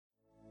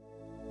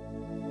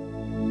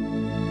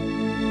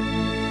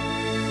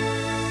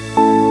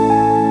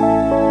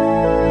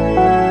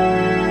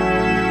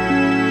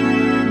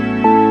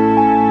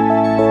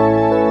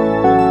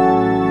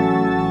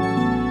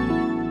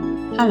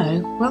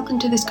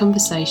to this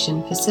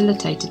conversation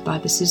facilitated by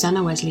the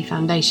Susanna Wesley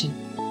Foundation.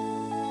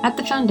 At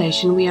the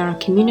Foundation, we are a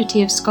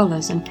community of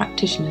scholars and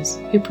practitioners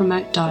who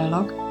promote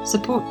dialogue,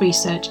 support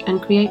research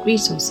and create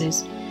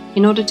resources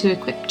in order to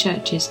equip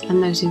churches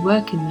and those who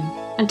work in them,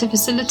 and to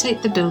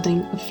facilitate the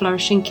building of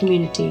flourishing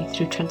community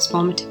through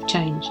transformative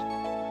change.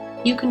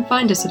 You can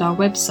find us at our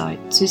website,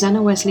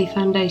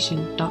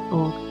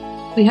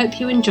 susannawesleyfoundation.org. We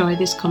hope you enjoy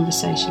this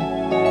conversation.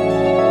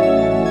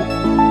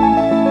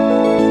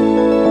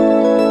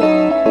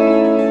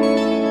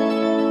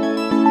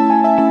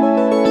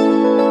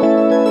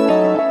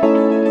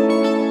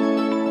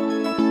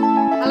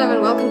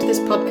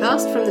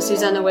 Podcast from the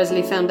Susanna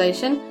Wesley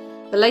Foundation,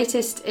 the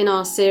latest in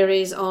our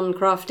series on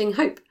crafting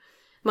hope.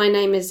 My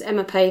name is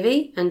Emma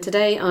Pavey, and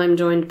today I'm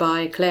joined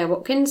by Claire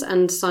Watkins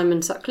and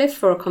Simon Sutcliffe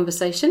for a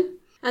conversation.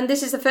 And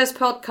this is the first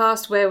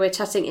podcast where we're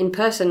chatting in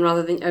person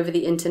rather than over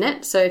the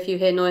internet, so if you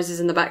hear noises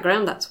in the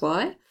background, that's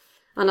why.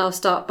 And I'll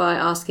start by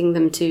asking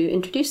them to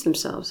introduce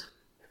themselves.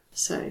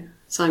 So,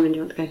 Simon, do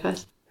you want to go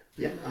first?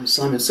 Yeah, I'm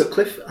Simon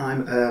Sutcliffe.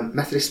 I'm a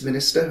Methodist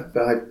minister,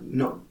 but I've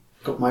not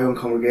got my own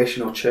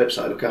congregation or church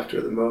that I look after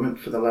at the moment.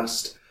 For the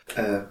last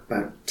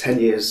about 10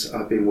 years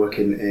I've been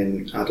working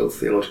in adult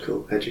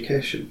theological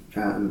education.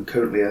 I'm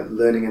currently a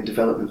learning and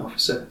development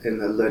officer in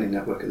the learning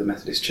network of the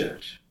Methodist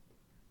Church.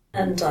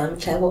 And I'm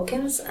Claire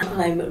Watkins, and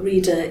I'm a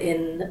reader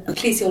in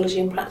ecclesiology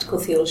and practical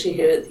theology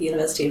here at the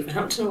University of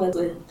Hampton, where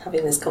we're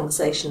having this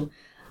conversation.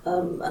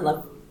 And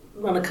I've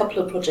run a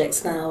couple of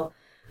projects now,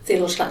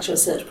 theological action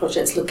research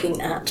projects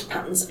looking at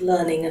patterns of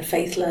learning and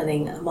faith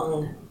learning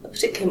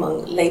particularly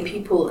among lay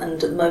people, and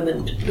at the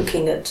moment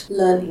looking at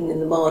learning in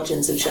the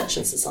margins of church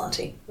and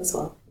society as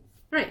well.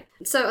 Right.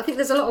 So I think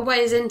there's a lot of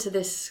ways into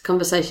this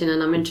conversation,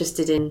 and I'm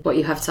interested in what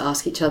you have to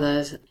ask each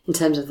other in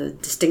terms of the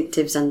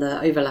distinctives and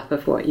the overlap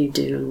of what you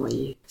do and what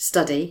you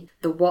study.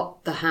 The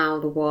what, the how,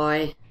 the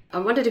why. I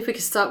wondered if we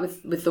could start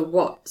with the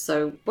what.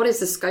 So what is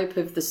the scope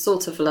of the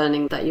sort of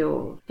learning that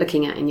you're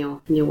looking at in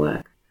your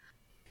work?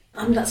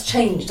 That's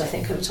changed, I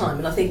think, over time,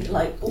 and I think,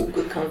 like all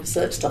good kind of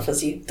research stuff,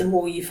 the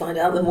more you find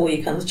out, the more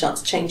you kind of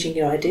start changing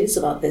your ideas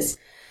about this.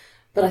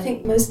 But I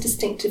think most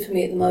distinctive for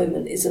me at the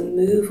moment is a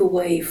move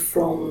away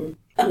from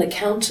an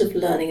account of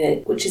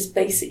learning, which is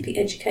basically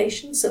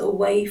education, so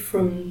away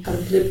from kind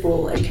of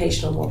liberal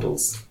educational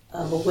models,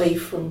 away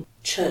from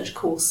church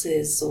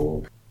courses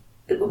or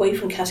away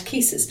from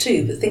catechesis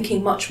too, but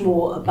thinking much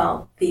more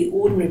about the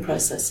ordinary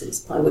processes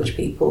by which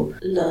people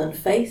learn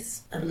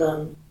faith and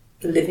learn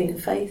the living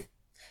of faith.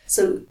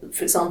 So,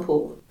 for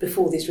example,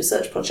 before these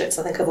research projects,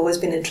 I think I've always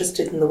been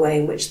interested in the way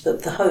in which the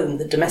home,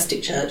 the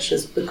domestic church,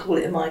 as we call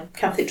it in my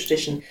Catholic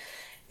tradition,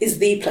 is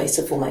the place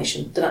of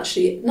formation. That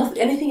actually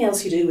anything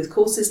else you do with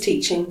courses,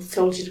 teaching,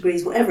 theology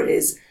degrees, whatever it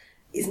is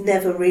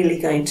never really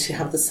going to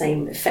have the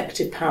same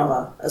effective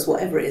power as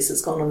whatever it is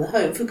that's gone on in the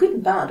home, for good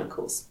and bad, of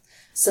course.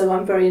 So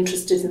I'm very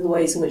interested in the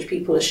ways in which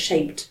people are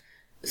shaped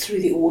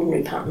through the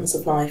ordinary patterns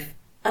of life.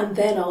 And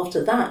then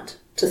after that,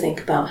 to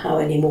think about how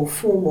any more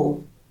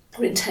formal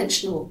or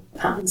intentional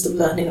patterns of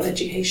learning or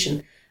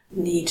education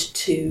need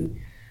to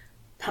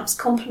perhaps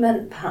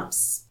complement,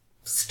 perhaps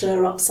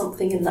stir up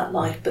something in that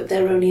life, but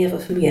they're only ever,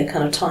 for me, a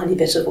kind of tiny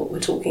bit of what we're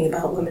talking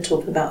about when we're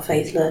talking about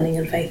faith learning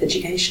and faith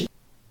education.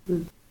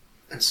 And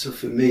so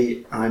for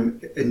me, I'm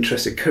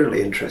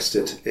currently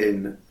interested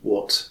in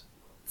what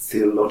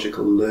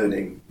theological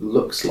learning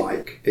looks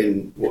like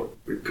in what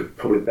we could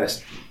probably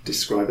best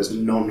describe as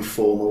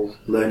non-formal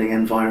learning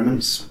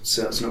environments.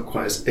 So it's not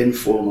quite as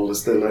informal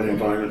as the learning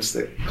environments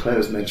that Claire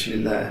was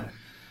mentioning there,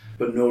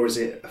 but nor is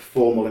it a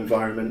formal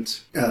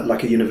environment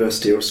like a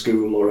university or a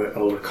school or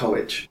a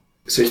college.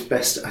 So I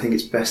think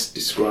it's best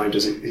described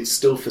as it's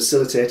still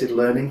facilitated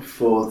learning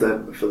for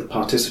the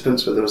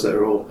participants, for those that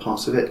are all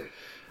part of it.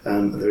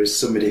 There is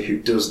somebody who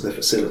does the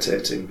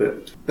facilitating,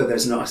 but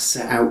there's not a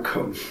set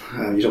outcome.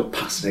 You don't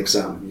pass an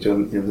exam.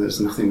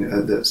 There's nothing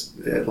that's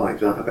like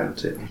that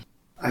about it.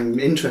 I'm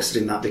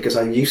interested in that because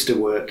I used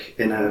to work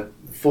in a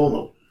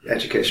formal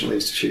educational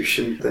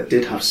institution that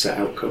did have set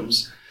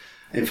outcomes.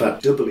 In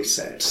fact, doubly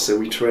set. So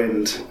we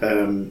trained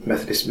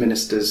Methodist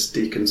ministers,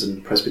 deacons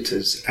and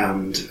presbyters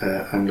and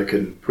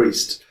Anglican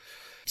priests.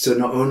 So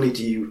not only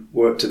do you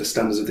work to the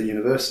standards of the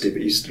university,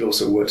 but you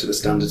also work to the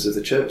standards of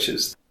the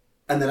churches.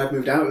 And then I've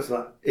moved out of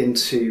that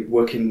into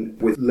working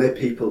with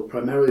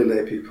primarily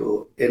lay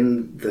people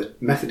in the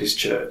Methodist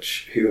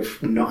Church who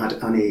have not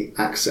had any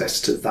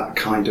access to that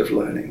kind of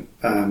learning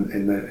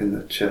in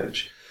the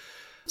church.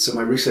 So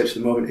my research at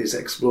the moment is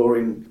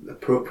exploring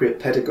appropriate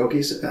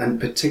pedagogies, and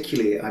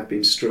particularly I've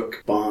been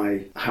struck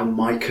by how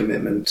my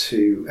commitment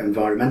to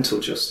environmental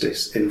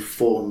justice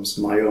informs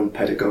my own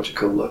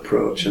pedagogical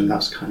approach, and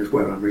that's kind of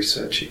where I'm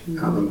researching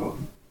at the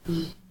moment.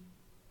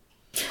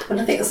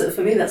 And I think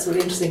for me that's a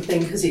really interesting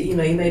thing because you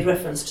made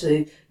reference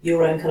to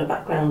your own kind of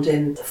background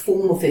in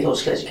formal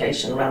theological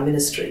education around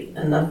ministry,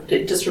 and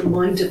it just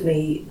reminded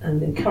me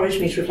and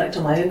encouraged me to reflect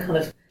on my own kind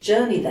of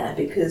journey there,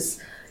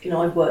 because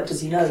I've worked,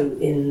 as you know,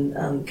 in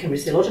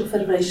Cambridge Theological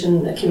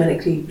Federation,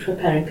 ecumenically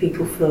preparing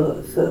people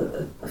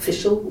for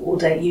official,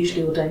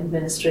 usually ordained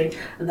ministry.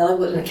 And then I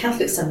worked in a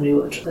Catholic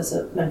seminary as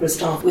a member of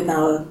staff with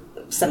our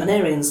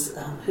seminarians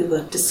who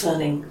were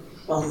discerning,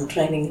 rather than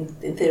training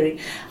in theory,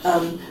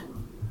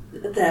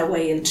 their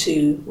way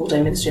into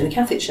ordained ministry in the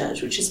Catholic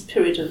Church, which is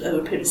over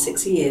a period of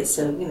 6 years,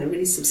 so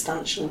really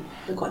substantial,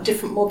 a quite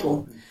different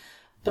model.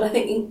 But I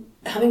think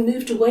having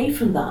moved away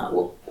from that,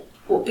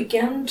 what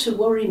began to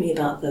worry me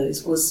about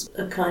those was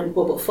a kind of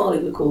what Farley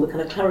would call the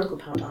kind of clerical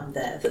paradigm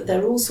there, that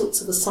there are all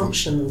sorts of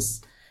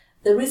assumptions.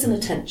 There is an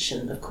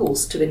attention, of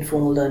course, to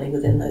informal learning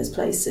within those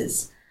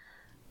places,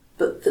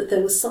 but that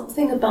there was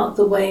something about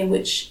the way in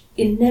which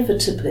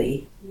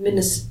inevitably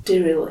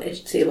ministerial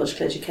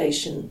theological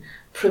education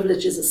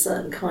privileges a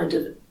certain kind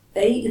of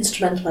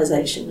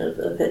instrumentalisation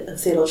of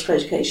theological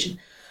education,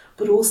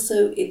 but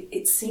also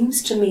it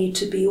seems to me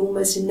to be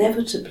almost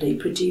inevitably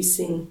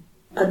producing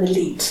an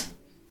elite.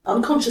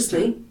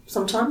 Unconsciously,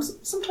 sometimes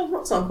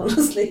not so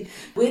unconsciously.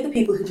 We're the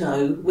people who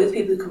know, we're the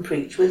people who can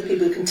preach, we're the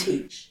people who can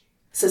teach.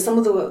 So some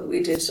of the work that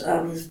we did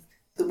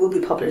that will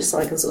be published, so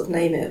I can sort of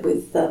name it,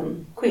 with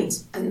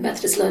Queen's and the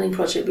Methodist Learning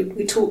Project,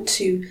 we talked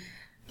to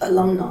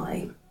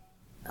alumni,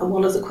 and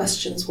one of the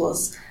questions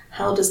was,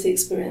 how does the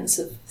experience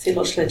of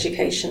theological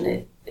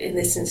education in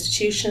this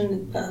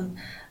institution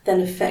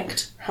then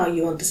affect how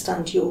you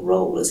understand your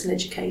role as an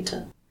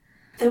educator?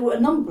 There were a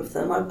number of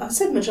them. I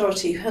said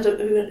majority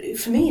who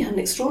for me had an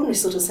extraordinary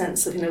sort of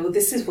sense of,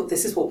 this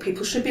is what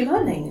people should be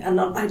learning,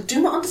 and I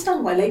do not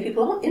understand why lay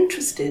people aren't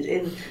interested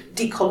in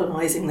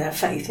decolonising their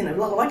faith.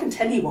 I can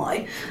tell you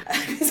why.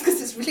 It's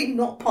because it's really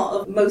not part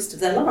of most of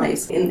their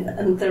lives,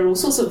 and there are all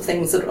sorts of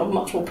things that are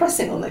much more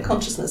pressing on their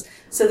consciousness.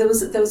 So there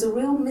was a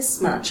real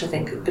mismatch, I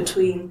think,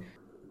 between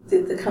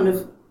the kind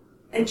of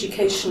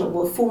educational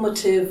or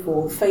formative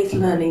or faith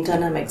learning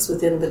dynamics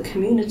within the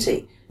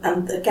community,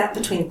 and the gap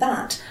between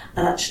that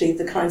and actually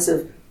the kinds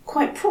of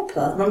quite proper,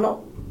 and I'm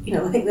not,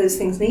 I think those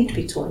things need to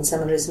be taught in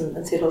seminaries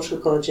and theological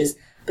colleges,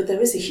 but there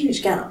is a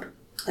huge gap,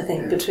 I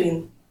think,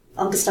 between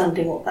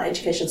understanding what that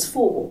education's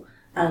for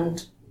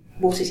and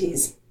what it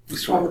is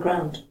on the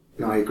ground.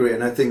 No, I agree,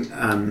 and I think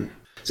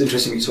it's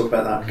interesting you talk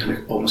about that kind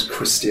of almost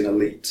Christian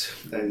elite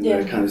and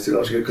kind of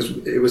theological,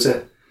 because it was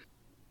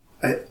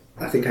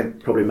I think I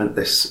probably meant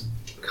this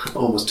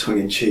almost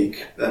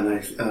tongue-in-cheek,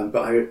 and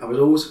but I was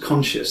always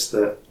conscious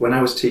that when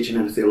I was teaching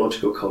in a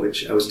theological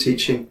college, I was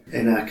teaching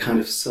in a kind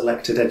of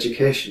selected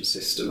education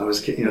system. I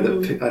was,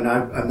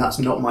 and that's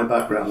not my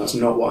background. That's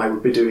not what I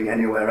would be doing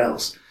anywhere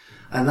else.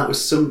 And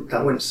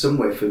that went some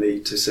way for me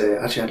to say,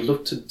 actually, I'd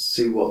love to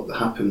see what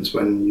happens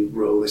when you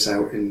roll this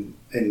out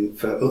in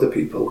for other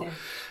people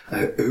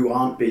who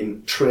aren't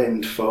being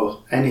trained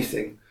for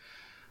anything.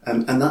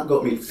 And that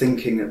got me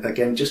thinking,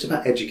 again, just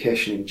about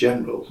education in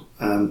general,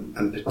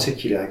 and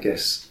particularly, I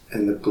guess,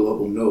 in the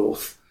global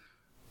north,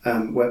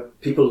 where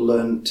people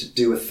learn to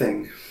do a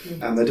thing,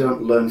 and they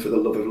don't learn for the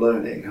love of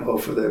learning or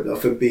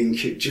for being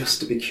just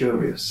to be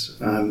curious.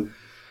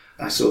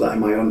 I saw that in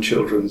my own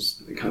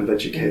children's kind of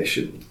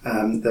education,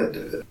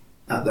 that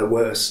at their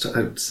worst,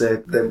 I'd say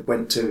they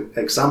went to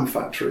exam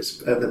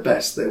factories. At their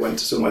best, they went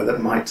to somewhere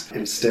that might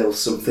instill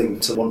something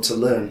to want to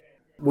learn.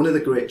 One of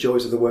the great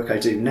joys of the work I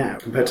do now,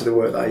 compared to the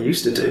work that I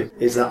used to do,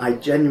 is that I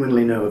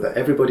genuinely know that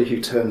everybody who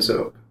turns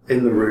up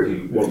in the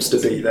room wants to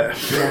be there.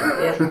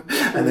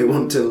 And they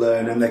want to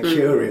learn, and they're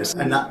curious.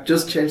 And that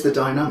just changed the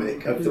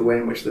dynamic of the way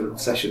in which the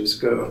sessions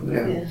go.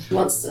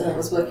 Once I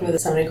was working with a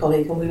seminary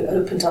colleague, and we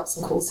opened up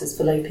some courses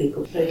for lay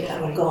people. Very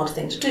avant-garde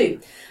thing to do.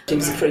 He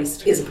was a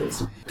priest. He is a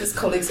priest. This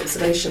colleague's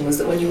observation was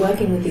that when you're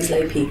working with these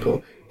lay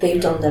people,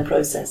 they've done their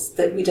process,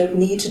 that we don't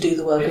need to do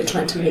the work of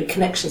trying to make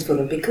connections for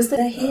them because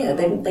they're here.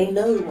 They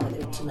know what they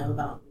want to know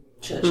about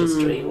church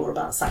history or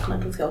about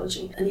sacramental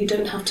theology, and you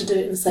don't have to do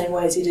it in the same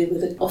way as you do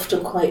with an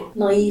often quite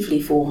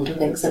naively formed, I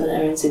think,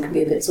 seminarians who can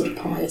be a bit sort of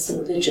pious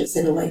and religious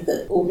in a way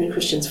that ordinary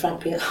Christians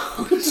frankly aren't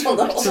on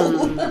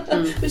the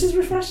whole, which is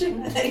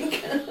refreshing, I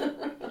think.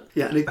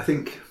 Yeah, and I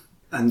think,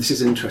 and this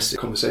is an interesting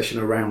conversation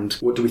around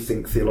what do we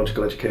think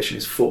theological education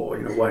is for?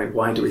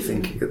 Why do we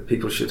think that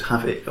people should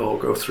have it or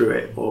go through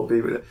it or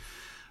be with it?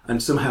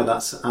 And somehow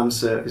that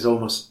answer is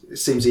almost, it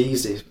seems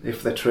easy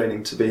if they're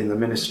training to be in the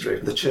ministry.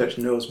 The church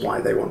knows why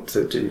they want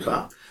to do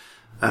that.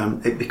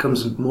 It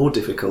becomes more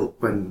difficult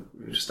when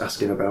you're just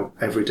asking about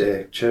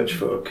everyday church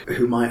folk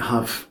who might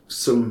have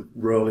some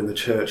role in the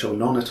church or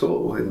none at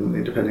all,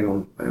 depending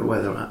on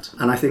where they're at.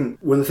 And I think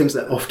one of the things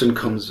that often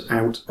comes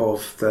out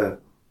of the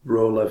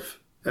role of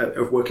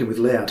working with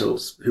lay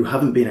adults who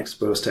haven't been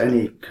exposed to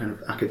any kind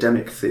of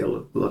academic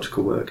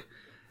theological work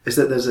is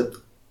that there's a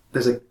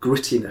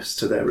grittiness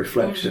to their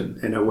reflection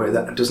in a way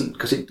that doesn't,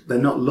 because they're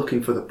not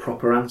looking for the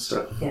proper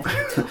answer. Yeah.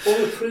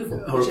 Or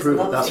approval. Or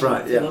approval, that's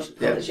right, yeah.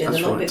 That's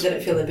right. They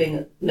don't feel they're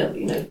being,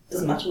 it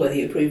doesn't matter whether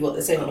you approve what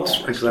they say or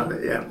not.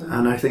 Exactly, yeah.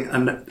 And I think,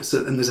 and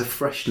there's a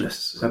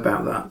freshness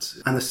about that.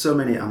 And there's so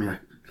many, I'm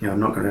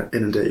not going to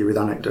inundate you with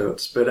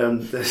anecdotes, but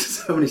there's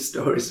so many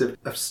stories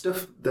of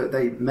stuff that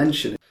they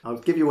mention. I'll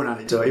give you one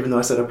anecdote, even though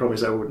I said I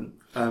promised I wouldn't.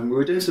 We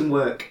were doing some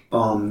work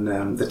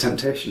on the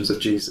temptations of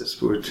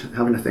Jesus. We were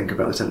having to think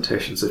about the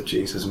temptations of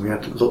Jesus, and we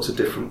had lots of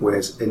different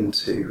ways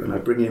into, and I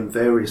bring in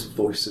various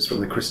voices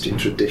from the Christian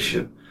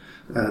tradition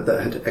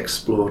that had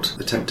explored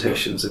the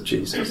temptations of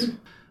Jesus.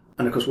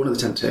 And of course, one of the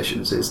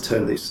temptations is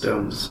turn these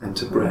stones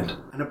into bread.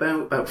 And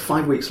about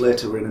 5 weeks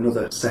later, we're in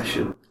another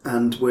session,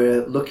 and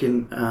we're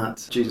looking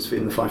at Jesus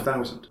feeding the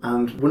 5,000.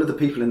 And one of the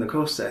people in the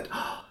course said,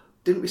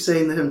 didn't we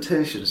say in the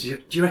temptations, do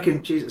you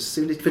reckon Jesus, as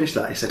soon as he finished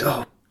that, he said,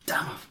 oh,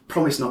 damn, I've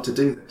promised not to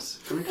do this.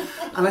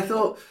 And I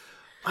thought,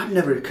 it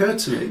never occurred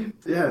to me.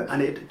 Yeah,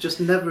 and it just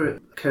never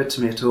occurred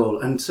to me at all.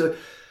 And so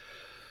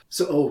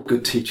all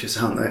good teachers,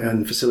 aren't they,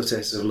 and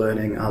facilitators of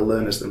learning are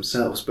learners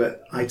themselves.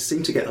 But I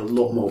seem to get a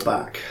lot more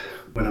back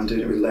when I'm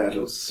doing it with lay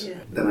adults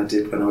than I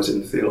did when I was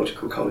in the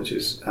theological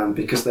colleges,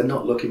 because they're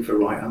not looking for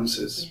right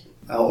answers.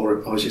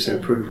 Or as you say,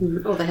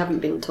 proof. Or they haven't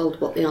been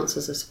told what the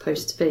answers are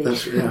supposed to be.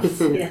 That's,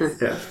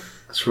 yeah,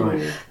 that's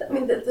right. I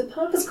mean, the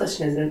purpose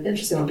question is an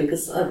interesting one,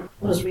 because I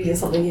was reading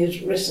something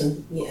you'd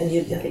written, and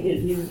I think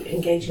you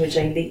engaging with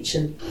Jane Leach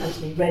and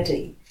Anthony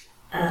Reddy,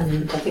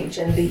 and I think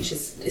Jane Leach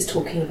is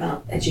talking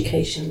about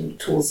education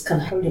towards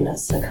kind of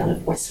holiness, a kind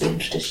of Wesleyan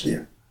tradition.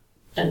 Yeah.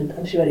 And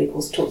Anthony Reddy, of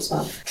course, talks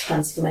about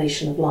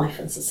transformation of life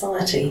and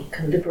society,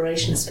 kind of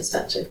liberationist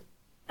perspective.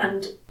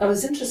 And I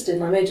was interested,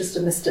 and I may just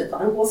have missed it,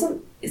 but I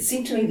wasn't. It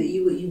seemed to me that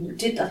you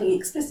did, I think,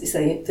 explicitly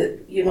say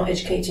that you're not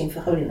educating for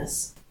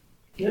holiness.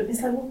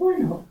 It's like, well, why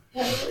not?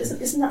 Yeah,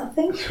 isn't that a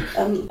thing?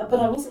 But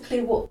I wasn't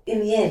clear what,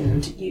 in the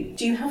end,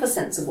 do you have a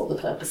sense of what the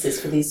purpose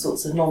is for these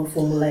sorts of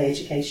non-formal lay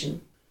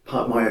education?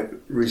 Part of my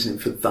reasoning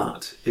for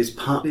that is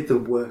partly the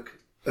work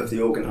of the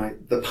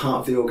part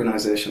of the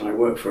organisation I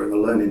work for in the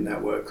Learning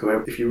Network,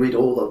 where if you read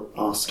all of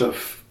our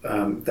stuff,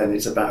 then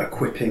it's about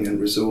equipping and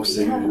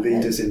resourcing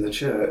leaders in the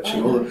church,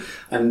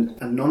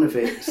 and none of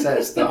it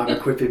says that I'm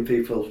equipping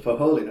people for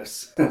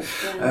holiness, and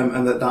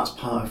that's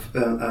part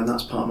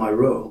of my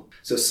role.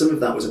 So some of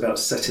that was about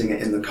setting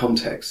it in the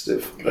context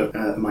of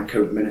my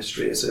current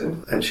ministry as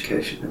an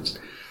educationist.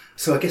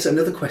 So I guess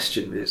another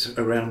question is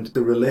around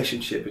the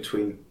relationship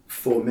between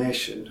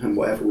formation and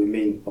whatever we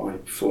mean by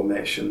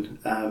formation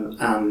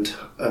and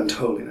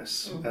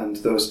holiness, and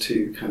those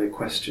two kind of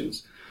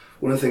questions.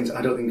 One of the things,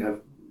 I don't think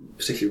I've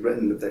particularly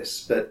written of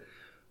this, but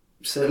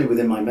certainly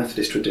within my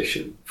Methodist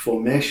tradition,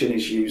 formation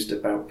is used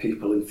about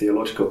people in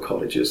theological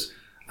colleges,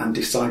 and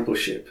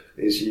discipleship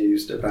is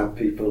used about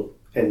people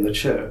in the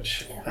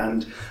church,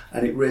 and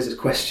it raises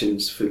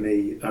questions for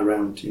me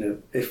around,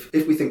 if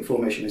we think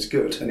formation is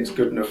good, and it's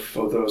good enough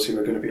for those who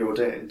are going to be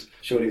ordained,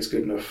 surely it's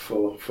good enough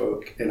for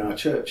folk in our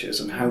churches,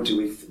 and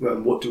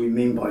what do we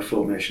mean by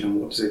formation, and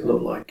what does it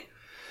look like?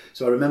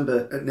 So I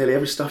remember at nearly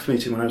every staff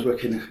meeting when I was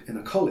working in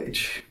a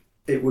college,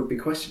 it would be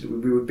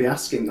questioned. We would be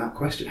asking that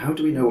question: how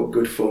do we know what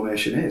good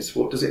formation is?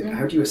 What does it?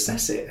 How do you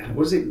assess it?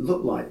 What does it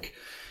look like?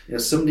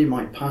 Somebody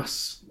might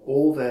pass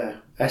all their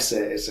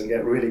essays and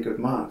get really good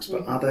marks,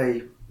 but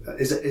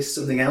is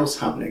something else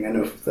happening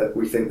enough that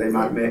we think they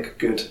might make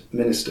good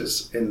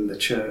ministers in the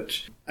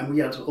church? And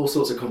we had all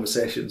sorts of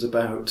conversations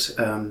about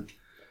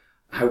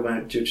how we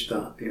might judge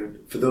that.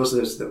 For those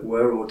of us that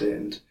were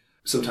ordained,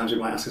 sometimes we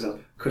might ask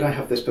ourselves, could I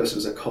have this person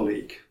as a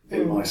colleague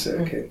in my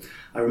circuit?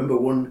 I remember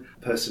one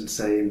person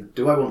saying,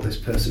 do I want this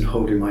person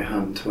holding my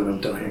hand when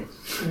I'm dying?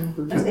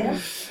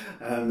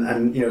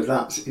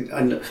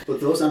 But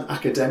those aren't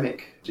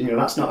academic.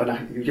 That's not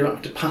you don't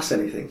have to pass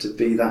anything to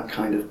be that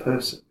kind of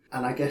person.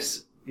 And I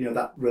guess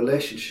that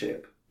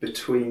relationship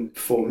between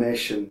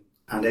formation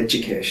and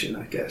education,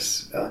 I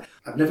guess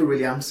I've never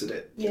really answered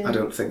it. I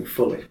don't think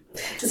fully.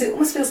 Because it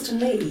almost feels to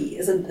me,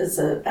 as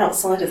a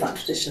outside of that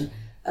tradition,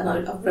 and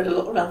I've read a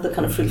lot around the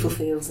kind of fruitful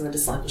fields and the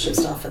discipleship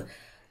stuff,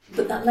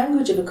 but that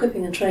language of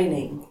equipping and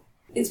training,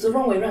 it's the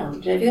wrong way around.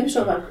 If you're going to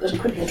talk about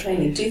equipping and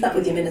training, do that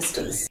with your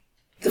ministers.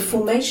 The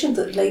formation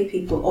that lay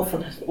people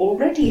often have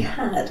already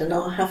had and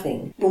are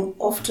having will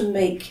often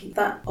make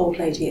that old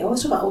lady, I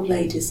always talk about old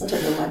ladies, I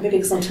don't know why, maybe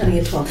because I'm turning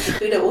into one,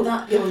 or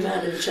that young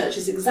man in the church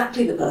is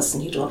exactly the person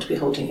you'd want to be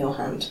holding your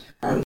hand.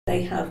 And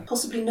they have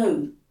possibly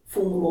no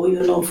formal or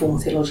even non-formal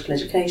theological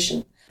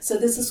education. So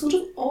there's a sort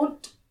of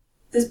odd,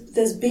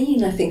 there's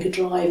been, I think, a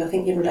drive,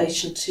 in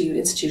relation to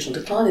institutional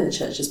decline in the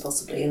churches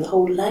possibly, and the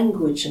whole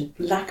language and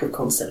lack of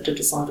concept of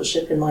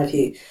discipleship, in my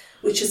view,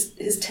 which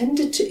has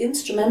tended to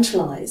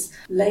instrumentalise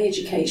lay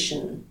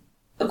education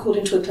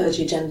according to a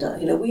clergy agenda.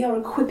 We are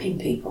equipping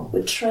people,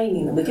 we're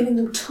training them, we're giving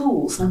them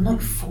tools. And I'm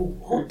like, for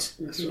what?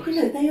 That's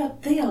right.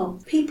 They are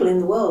people in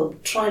the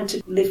world trying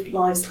to live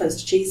lives close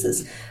to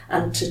Jesus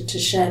and to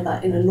share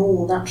that in a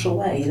normal, natural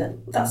way.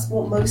 That's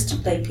what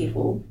most lay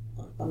people,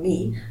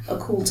 me, are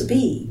called to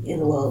be in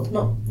the world,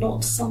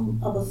 not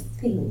some other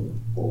thing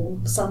or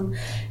some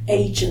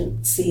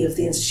agency of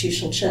the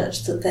institutional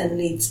church that then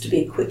needs to be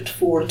equipped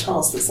for a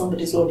task that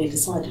somebody's already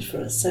decided for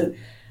us. So,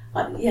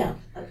 I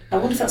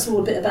wonder if that's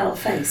all a bit about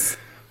face.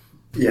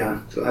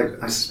 Yeah,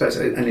 I suspect,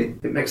 and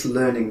it makes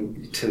learning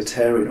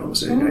utilitarian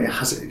almost.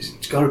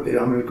 It's got to be.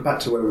 I mean, we go back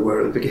to where we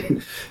were at the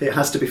beginning. It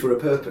has to be for a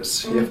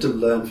purpose. You have to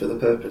learn for the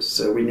purpose.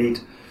 So we need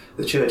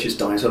the church is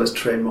dying, so let's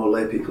train more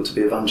lay people to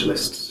be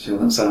evangelists.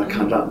 That's our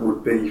that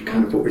would be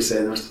kind of what we say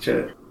in the rest of the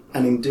church.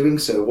 And in doing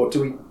so, what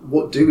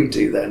do we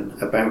do then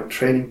about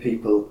training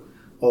people,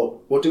 or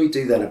what do we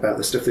do then about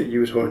the stuff that you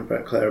were talking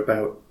about, Claire,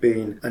 about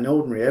being an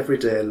ordinary,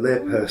 everyday lay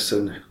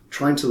person,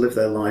 trying to live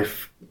their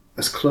life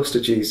as close to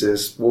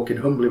Jesus, walking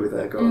humbly with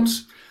their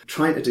gods,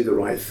 trying to do the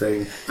right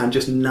thing, and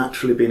just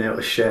naturally being able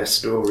to share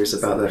stories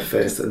about their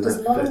faith and their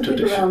faith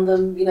tradition. There's around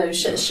them,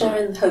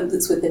 sharing the hope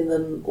that's within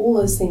them, all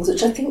those things,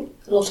 which I think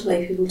a lot of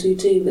lay people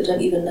do, but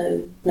don't even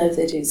know if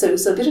they do. So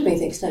a bit of me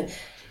thinks,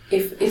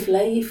 if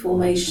lay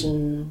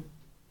formation,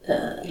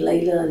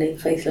 lay learning,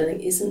 faith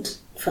learning isn't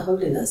for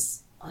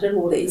holiness, I don't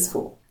know what it is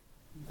for.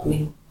 I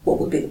mean, what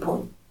would be the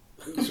point?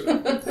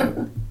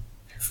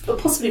 But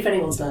possibly if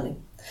anyone's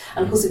learning.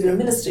 And of course, if you're a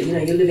minister,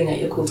 you're living out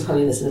your call to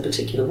holiness in a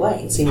particular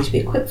way, so you need to be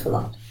equipped for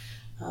that.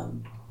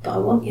 But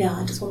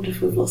I just wonder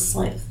if we've lost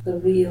sight of the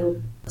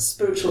real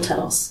spiritual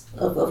telos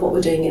of what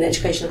we're doing in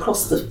education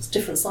across the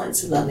different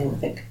sites of learning, I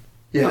think.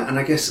 Yeah, and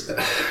I guess,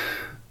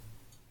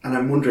 and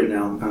I'm wondering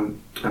now,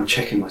 I'm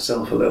checking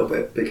myself a little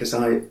bit, because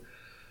I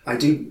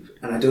do,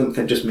 and I don't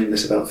just mean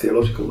this about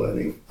theological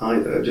learning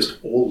either, just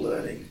all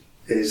learning,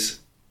 is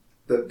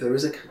that there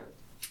is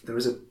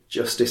a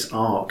justice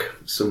arc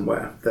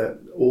somewhere, that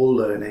all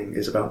learning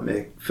is about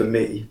for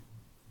me,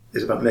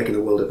 is about making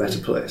the world a better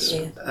place.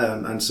 Yeah.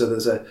 And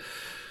so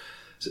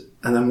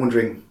and I'm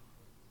wondering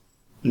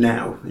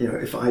now,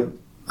 if I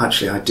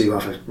do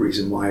have a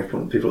reason why I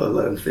want people to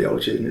learn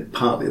theology, and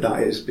partly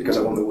that is because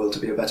I want the world to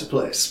be a better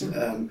place.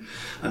 And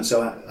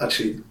so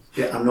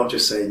I'm not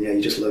just saying,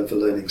 you just learn for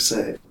learning's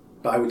sake,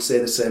 but I would say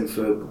the same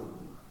for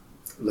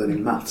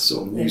learning maths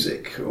or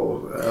music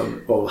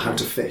or how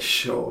to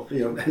fish or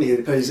any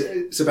of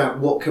the. It's about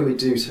what can we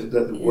do so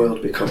that the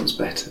world becomes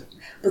better.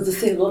 But the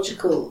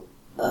theological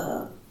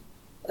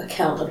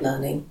account of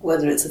learning,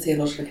 whether it's a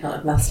theological account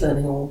of maths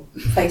learning or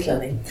faith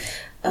learning,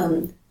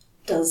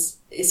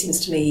 it seems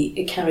to me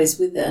it carries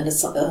with it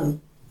not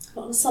an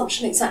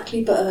assumption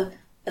exactly, but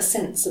a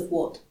sense of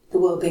what the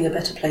world being a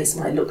better place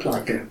might look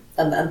like. Yeah.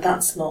 And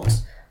that's not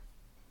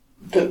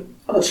that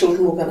our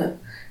children are going to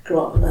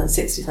grow up and earn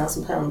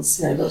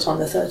 £60,000, by the time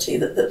they're 30.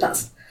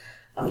 That's,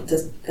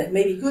 there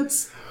may be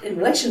goods in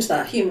relation to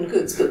that, human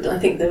goods, but I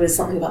think there is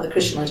something about the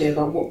Christian idea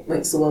about what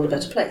makes the world a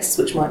better place,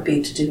 which might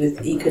be to do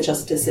with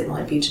eco-justice, it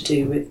might be to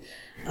do with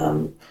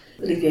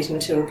alleviating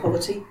material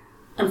poverty.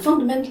 And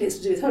fundamentally it's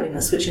to do with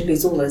holiness, which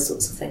includes all those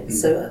sorts of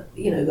things. So,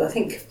 I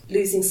think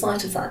losing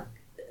sight of that,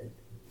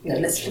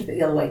 let's flip it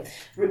the other way.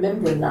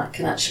 Remembering that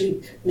can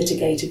actually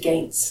militate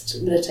against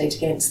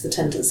the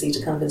tendency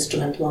to kind of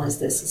instrumentalise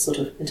this as sort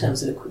of in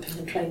terms of equipping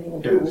and training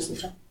and tools and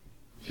stuff.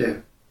 Yeah.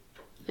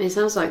 It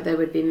sounds like there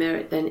would be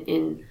merit then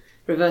in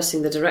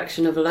reversing the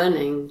direction of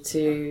learning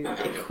to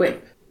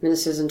equip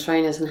ministers and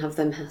trainers and have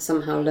them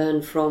somehow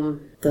learn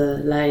from the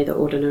lay, the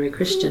ordinary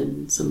Christian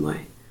in some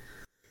way.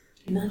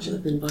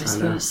 Imagine. And vice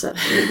versa.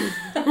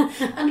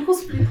 And of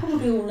course, we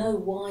probably all know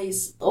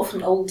wise,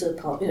 often older,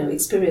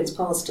 experienced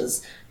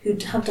pastors who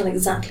have done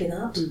exactly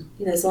that.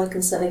 So I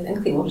can say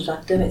anything on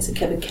academics. And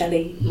Kevin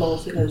Kelly, moral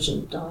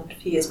theologian, died a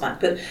few years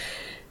back, but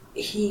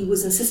he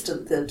was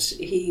insistent that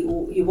he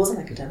was an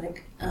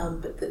academic,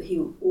 but that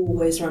he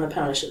always ran a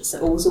parish,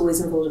 so was always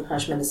involved in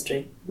parish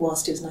ministry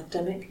whilst he was an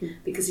academic,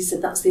 because he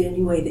said that's the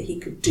only way that he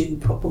could do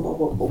proper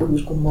what we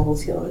would call moral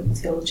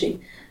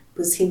theology.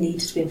 Was he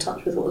needed to be in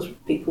touch with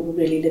what people were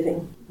really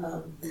living.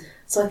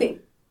 So I think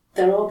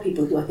there are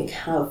people who I think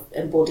have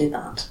embodied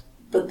that,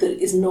 but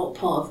that is not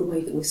part of the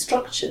way that we've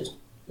structured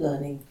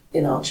learning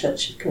in our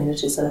church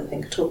communities, I don't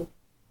think at all.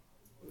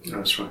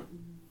 That's right.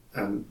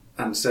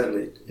 And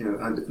certainly,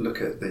 I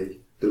look at the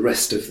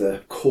rest of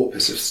the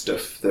corpus of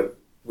stuff that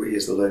we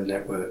as the Learn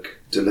Network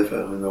deliver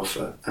and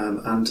offer,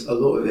 and a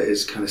lot of it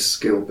is kind of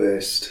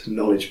skill-based,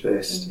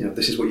 knowledge-based.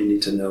 This is what you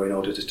need to know in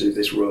order to do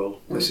this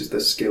role. This is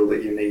the skill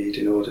that you need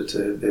in order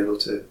to be able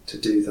to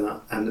do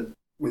that. And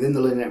within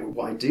the Learn Network,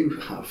 what I do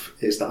have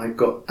is that I've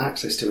got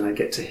access to, and I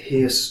get to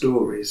hear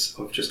stories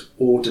of just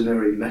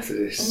ordinary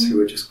Methodists who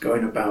are just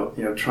going about,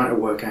 trying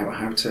to work out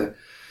how to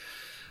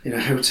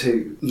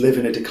live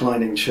in a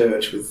declining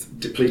church with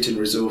depleting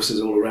resources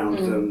all around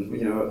them,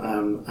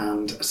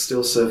 and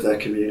still serve their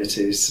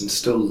communities and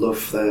still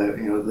love their,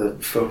 the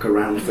folk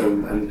around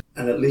them.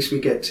 And at least we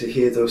get to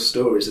hear those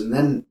stories. And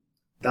then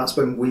that's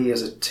when we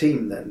as a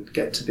team then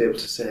get to be able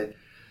to say,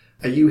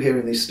 are you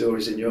hearing these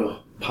stories in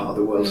your part of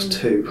the world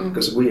too?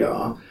 Because we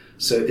are.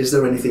 So is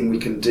there anything we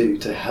can do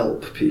to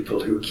help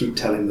people who keep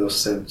telling those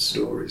same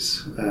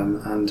stories?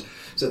 And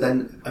so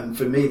then, and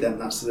for me then,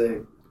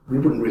 we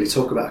wouldn't really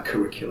talk about a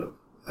curriculum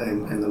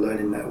in the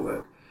Learning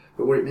Network,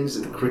 but what it means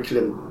is that the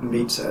curriculum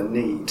meets a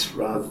need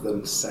rather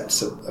than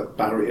sets a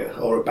barrier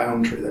or a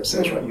boundary that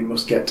says, right, you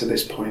must get to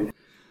this point.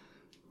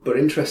 But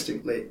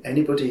interestingly,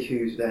 anybody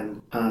who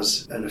then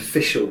has an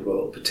official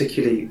role,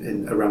 particularly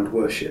around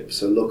worship,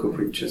 so local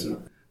preachers,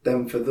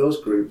 then for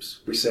those groups,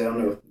 we say, oh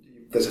no,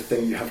 there's a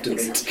thing you have to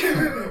meet.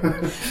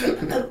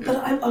 But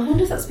I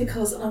wonder if that's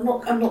because, and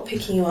I'm not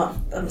picking you up,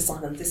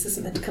 Simon, this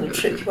isn't meant to kind of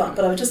trip you up,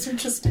 but I was just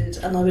interested,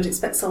 and I would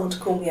expect someone to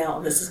call me out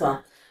on this as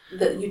well,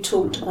 that you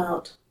talked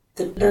about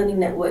the Learning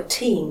Network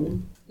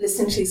team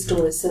listening to these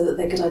stories so that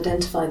they could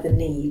identify the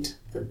need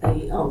that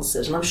they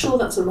answered. And I'm sure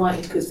that's a right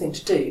and good thing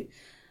to do.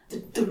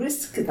 The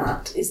risk of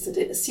that is that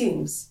it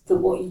assumes that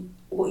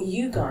what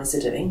you guys are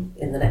doing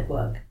in the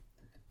network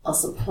are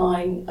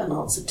supplying an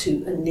answer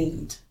to a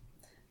need,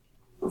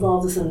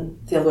 rather than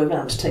the other way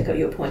around, to take out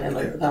your point, Emma,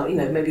 about,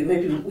 maybe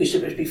we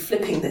should be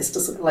flipping this to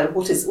sort of like,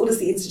 what is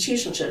the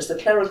institutional church, the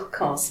clerical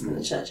caste in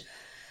the church?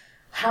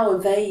 How are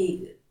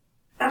they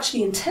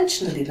actually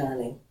intentionally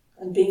learning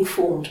and being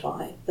formed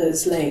by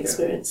those lay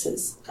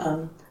experiences?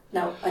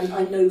 Now,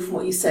 I know from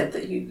what you said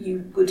that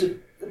you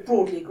would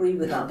broadly agree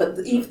with that, but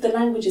the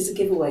language is a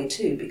giveaway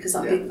too, because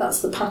I think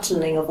that's the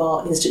patterning of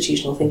our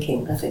institutional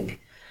thinking, I think.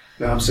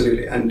 No,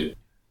 absolutely. And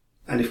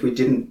if we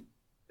didn't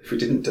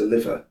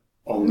deliver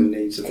on the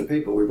needs of the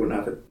people, we wouldn't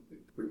have it.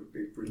 We would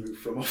be removed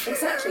from office.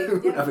 Exactly. We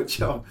wouldn't have a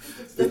job.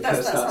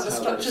 That's how the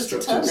structure's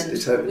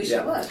determined. We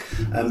should work.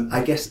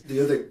 I guess the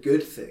other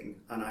good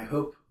thing, and I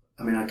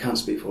can't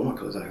speak for all my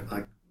colours.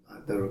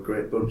 They're a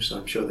great bunch, so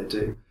I'm sure they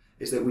do.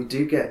 Is that we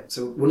do get.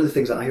 So one of the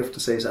things that I often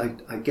say is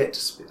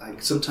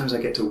sometimes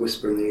I get to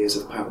whisper in the ears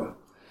of power.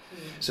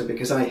 So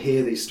because I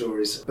hear these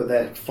stories, but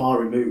they're far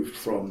removed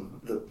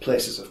from the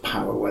places of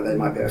power where they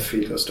might be able to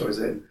feed those stories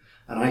in.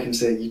 And I can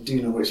say, you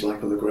do know what it's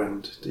like on the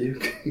ground, do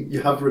you?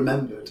 You have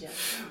remembered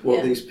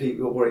these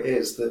people, what it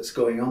is that's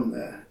going on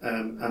there.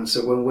 And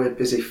so when we're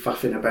busy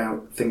faffing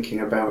about, thinking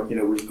about,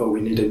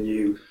 we need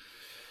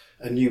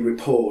a new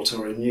report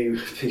or a new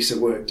piece of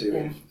work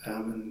doing,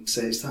 and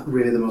say, is that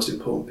really the most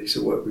important piece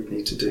of work we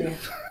need to do?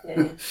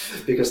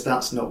 Because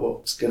that's not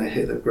what's going to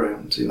hit the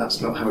ground, and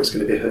that's not how it's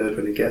going to be heard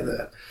when you get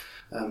there.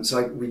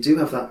 So we do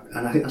have that,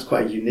 and I think that's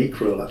quite a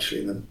unique role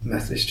actually in the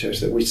Methodist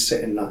Church, that we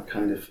sit in that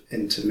kind of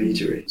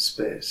intermediary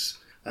space.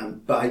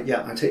 But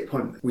I take your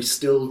point. We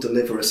still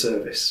deliver a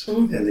service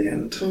in the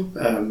end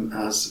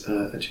as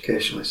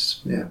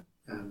educationalists. Yeah.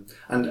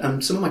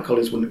 And some of my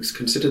colleagues wouldn't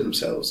consider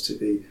themselves to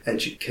be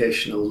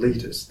educational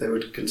leaders. They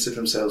would consider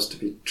themselves to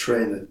be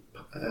trainer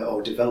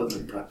or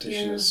development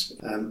practitioners,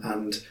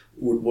 and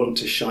would want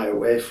to shy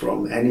away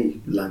from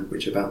any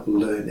language about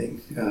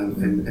learning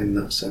in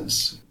that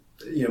sense.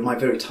 My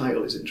very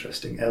title is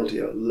interesting,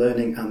 LDO,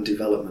 Learning and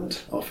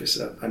Development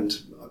Officer, and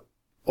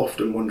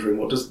often wondering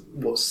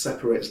what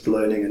separates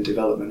learning and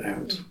development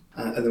out.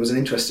 And there was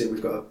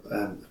we've got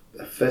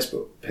a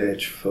Facebook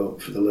page for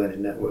the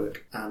Learning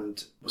Network,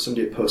 and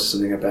somebody had posted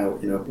something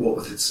about, what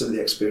were some of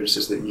the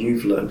experiences that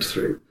you've learned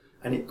through,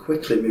 and it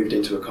quickly moved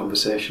into a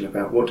conversation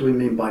about what do we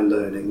mean by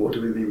learning, what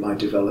do we mean by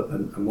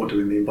development, and what do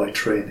we mean by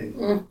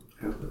training.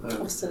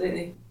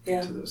 Absolutely,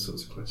 yeah. To those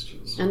sorts of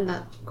questions. And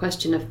that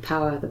question of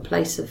power, the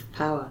place of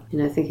power,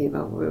 thinking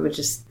about what we were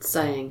just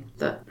saying,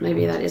 that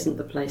maybe that isn't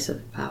the place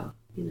of power,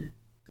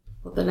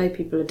 What the lay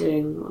people are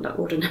doing, what the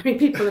ordinary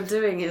people are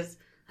doing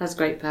has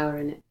great power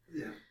in it.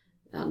 Yeah.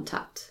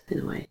 Untapped, in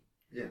a way.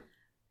 Yeah.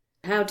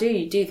 How do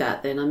you do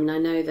that then? I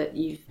know that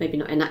you've maybe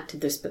not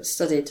enacted this, but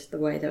studied the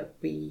way that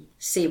we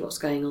see what's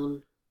going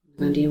on.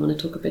 And do you want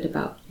to talk a bit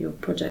about your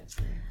project?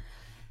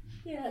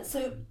 Yeah,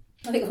 so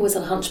I think I've always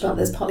had a hunch about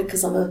this, partly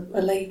because I'm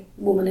a lay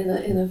woman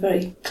in a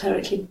very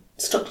clerically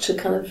structured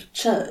kind of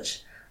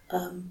church,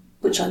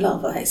 which I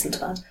love, I hasten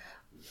to add.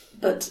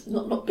 But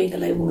not being a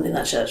lay woman in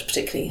that church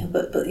particularly,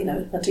 but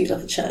I do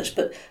love the church.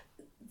 But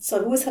so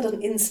I've always had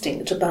an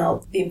instinct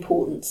about the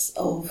importance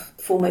of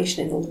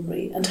formation in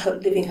ordinary and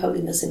living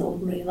holiness in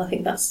ordinary, and I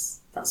think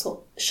that's what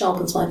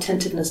sharpens my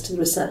attentiveness to the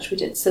research we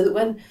did. So that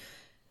when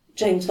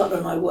James Butler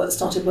and I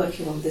started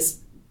working on this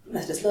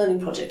Methodist Learning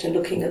Project and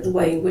looking at the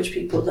way in which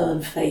people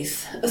learn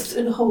faith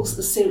in a whole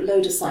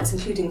load of sites,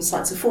 including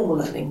sites of formal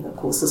learning, of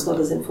course, as well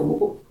as informal,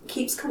 what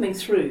keeps coming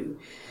through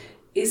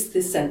is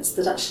this sense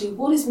that actually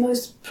what is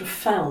most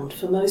profound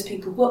for most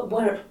people,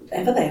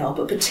 wherever they are,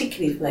 but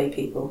particularly for lay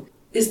people,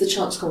 is the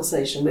chance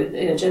conversation.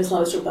 James and I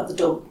was talking about the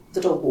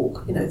dog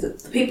walk.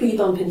 The people you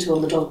bump into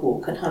on the dog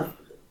walk and have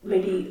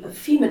maybe a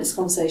few minutes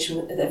conversation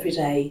with every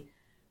day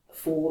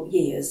for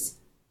years.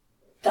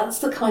 That's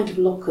the kind of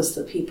locus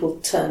that people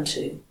turn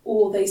to.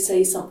 Or they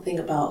say something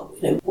about,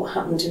 what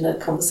happened in a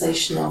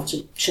conversation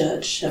after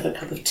church over a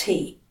cup of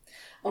tea.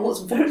 And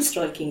what's very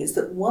striking is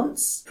that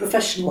once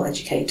professional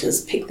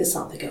educators pick this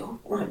up, they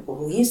go, oh, right, well,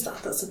 we'll use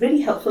that. That's a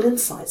really helpful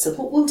insight. So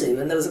what we'll do,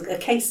 and there was a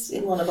case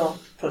in one of our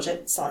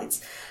project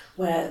sites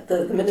where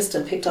the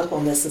minister picked up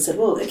on this and said,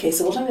 well, okay,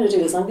 so what I'm going to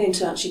do is I'm going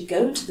to actually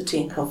go to the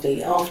tea and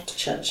coffee after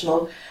church,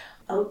 and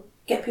I'll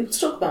get people to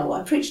talk about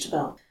what I preached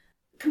about.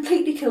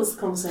 Completely kills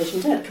the conversation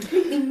dead,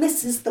 completely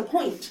misses the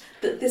point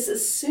that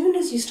as soon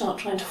as you start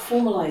trying to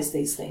formalise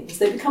these things,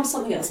 they become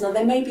something else. Now,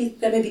 they may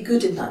be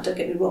good in that, don't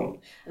get me wrong,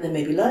 and they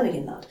may be learning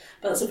in that,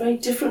 but that's a very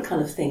different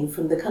kind of thing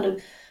from the kind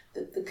of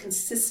the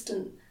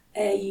consistent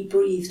air you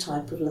breathe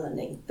type of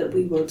learning that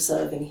we were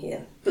observing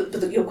here.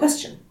 But your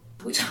question,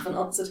 which I haven't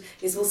answered,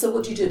 is, well, so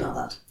what do you do about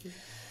that?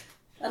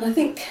 And I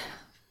think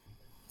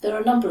There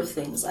are a number of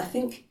things. I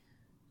think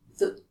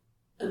that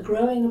a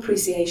growing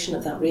appreciation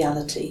of that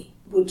reality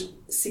would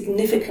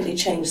significantly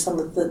change some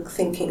of the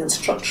thinking and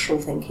structural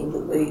thinking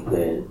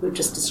that we've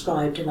just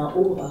described in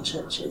all of our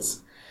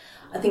churches.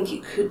 I think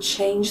it could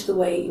change the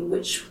way in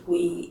which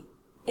we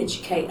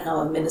educate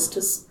our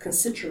ministers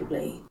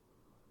considerably,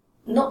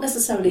 not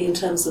necessarily in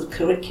terms of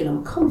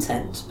curriculum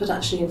content, but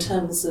actually in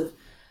terms of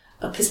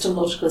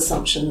epistemological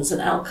assumptions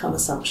and outcome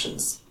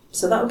assumptions.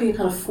 So that would be a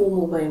kind of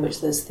formal way in which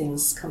those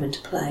things come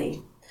into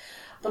play.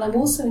 But I'm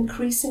also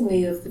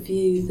increasingly of the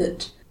view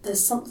that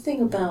there's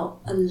something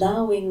about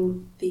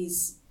allowing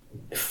these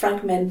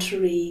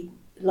fragmentary,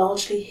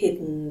 largely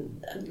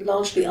hidden,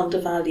 largely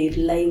undervalued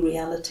lay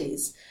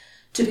realities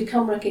to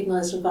become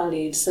recognised and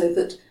valued, so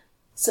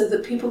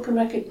that people can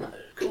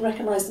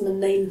recognise them and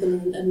name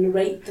them and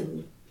narrate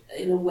them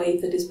in a way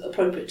that is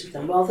appropriate to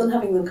them, rather than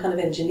having them kind of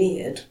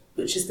engineered,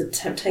 which is the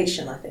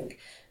temptation, I think,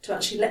 to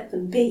actually let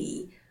them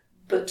be,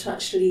 but to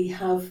actually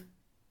have,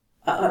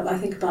 I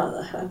think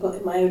about, I've got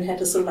in my own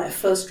head a sort of like a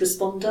first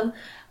responder,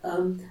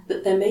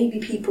 that there may be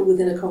people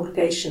within a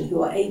congregation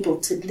who are able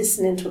to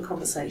listen into a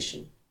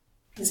conversation.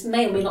 This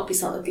may or may not be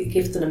something a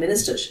gift that a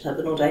minister should have,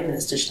 an ordained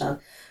minister should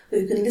have,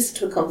 who can listen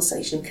to a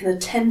conversation, can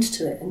attend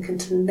to it, and can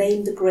to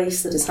name the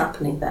grace that is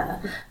happening there.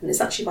 And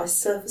it's actually by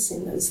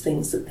surfacing those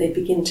things that they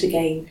begin to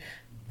gain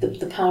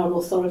the power and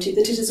authority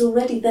that it is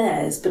already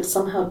theirs, but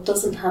somehow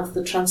doesn't have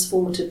the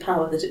transformative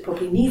power that it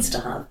probably needs to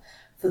have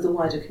for the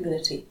wider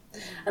community.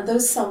 And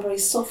those sound very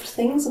soft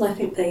things, and I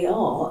think they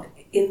are,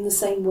 in the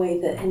same way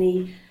that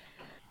any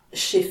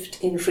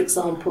shift in, for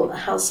example, a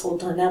household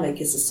dynamic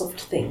is a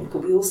soft thing,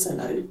 but we also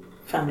know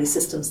family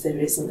systems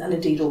theories and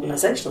indeed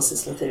organisational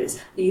system theories,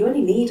 that you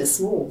only need a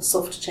small,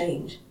 soft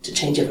change to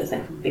change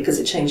everything, because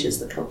it changes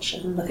the culture.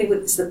 And I think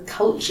it's the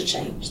culture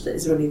change that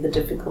is really the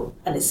difficult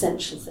and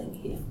essential thing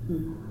here.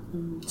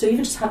 Mm-hmm. So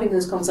even just having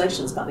those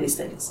conversations about these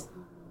things,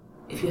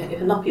 if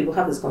enough people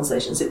have those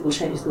conversations, it will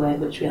change the way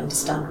in which we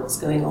understand what's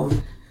going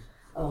on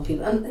among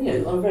people. And,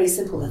 on a very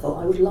simple level,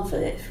 I would love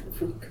it if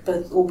we could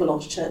both all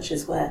belong to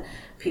churches where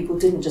people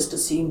didn't just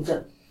assume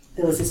that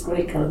there was this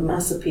great kind of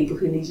mass of people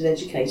who needed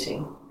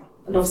educating.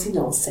 And obviously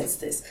no one says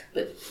this,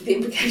 but the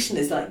implication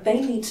is like they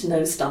need to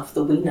know stuff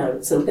that we know,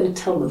 so we're going to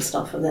tell them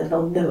stuff and then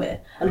they'll know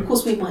it. And of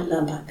course we might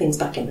learn things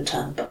back in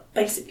return, but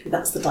basically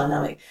that's the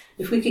dynamic.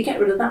 If we could get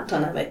rid of that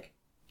dynamic,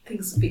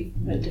 things would be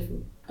very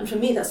different. And for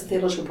me that's a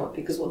theological point,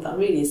 because what that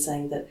really is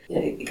saying that,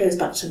 it goes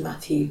back to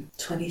Matthew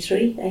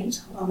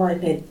 23:8, I might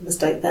have made a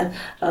mistake there,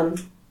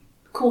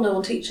 call no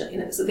one teacher,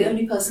 so the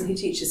only person who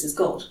teaches is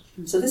God.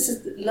 So this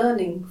is,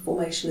 learning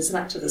formation is an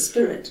act of the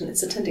Spirit, and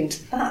it's attending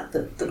to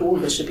that all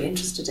of us should be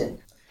interested in.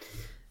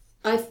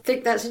 I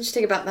think that's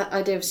interesting about that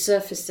idea of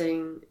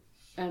surfacing,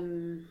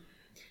 and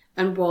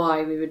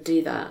why we would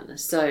do that.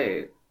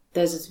 So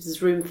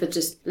there's room for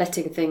just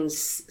letting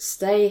things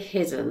stay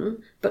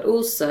hidden, but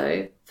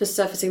also for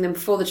surfacing them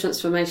for the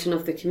transformation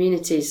of the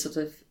community, sort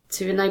of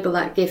to enable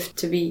that gift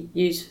to be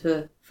used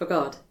for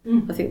God.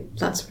 I think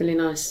that's really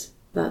nice.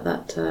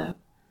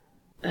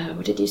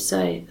 What did you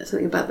say?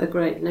 Something about the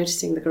grace,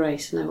 noticing the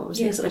grace. No, what was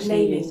yes, it?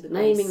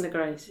 Naming the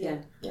grace. Yeah.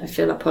 Yeah. I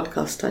feel a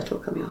podcast title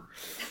coming up.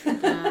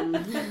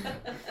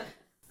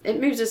 It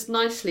moves us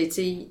nicely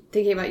to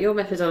thinking about your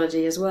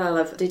methodology as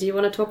well. Did you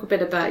want to talk a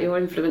bit about your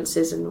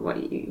influences and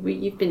what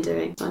you've been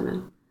doing,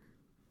 Simon?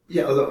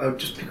 Yeah, although I'll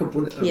just pick up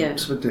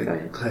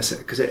something Claire said,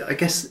 because I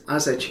guess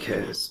as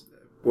educators,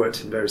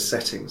 worked in various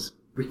settings,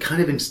 we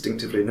kind of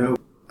instinctively know.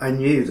 I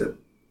knew that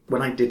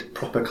when I did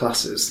proper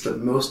classes, that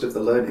most of the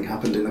learning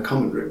happened in the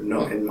common room,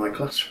 not in my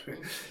classroom,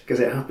 because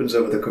it happens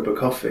over the cup of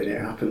coffee, and it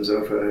happens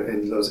over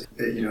in those,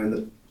 in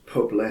the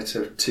pub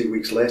later, 2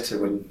 weeks later,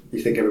 when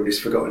you think everybody's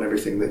forgotten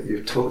everything that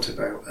you've talked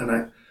about.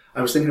 And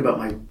I was thinking about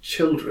my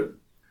children.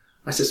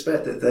 I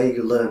suspect that they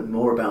learn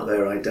more about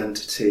their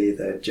identity,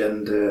 their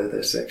gender,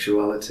 their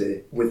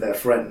sexuality with their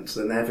friends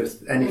than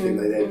anything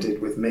they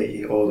did with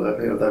me or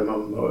their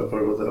mum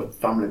or other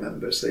family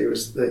members. It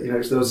was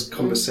those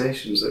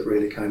conversations that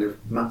really kind of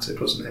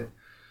mattered, wasn't it?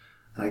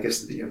 And I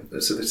guess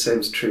so the same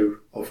is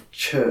true of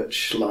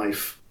church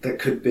life. That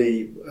could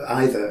be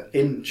either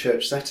in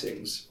church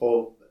settings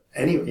or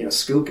any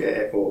school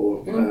gate or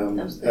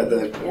at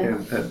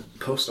the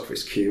post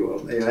office queue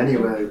or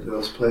anywhere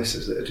those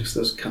places that are just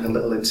those kind of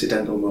little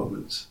incidental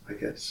moments, I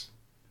guess.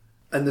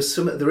 And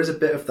there is a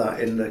bit of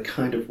that in the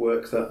kind of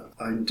work that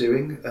I'm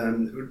doing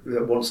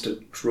that wants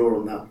to draw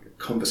on that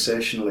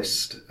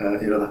conversationalist,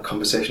 that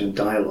conversation and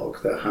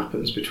dialogue that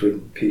happens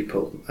between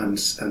people and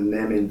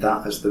naming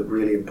that as the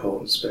really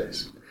important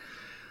space.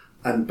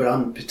 But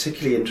I'm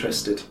particularly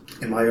interested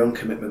in my own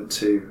commitment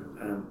to.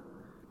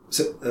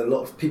 So a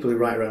lot of people who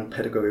write around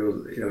pedagogy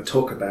will,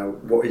 talk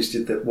about what is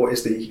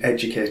the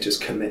educator's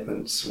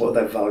commitments, what are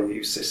their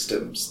value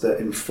systems that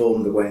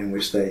inform the way in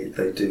which they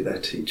do their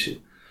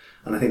teaching.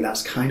 And I think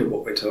that's kind of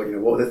what we're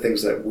talking, what are the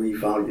things that we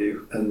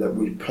value and that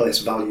we place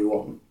value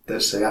on,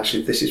 that say,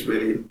 actually, this is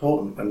really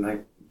important when I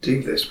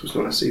do this, because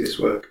when I see this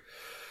work.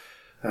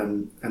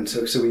 And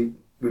so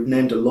we've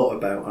named a lot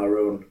about our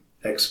own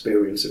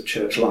experience of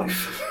church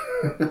life.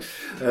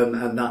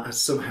 And that has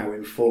somehow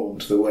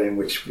informed the way in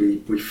which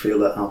we feel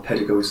that our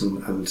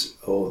pedagogism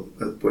or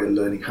the way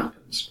learning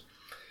happens.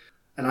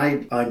 And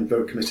I'm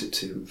very committed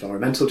to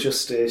environmental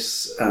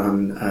justice.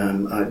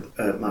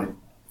 My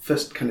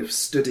first kind of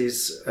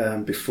studies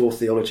before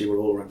theology were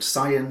all around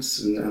science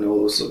and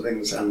all those sort of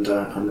things, and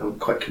I'm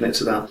quite committed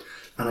to that.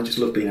 And I just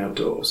love being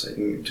outdoors.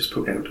 You can just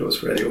put me outdoors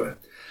for anywhere.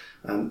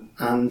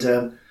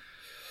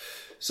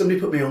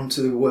 Somebody put me on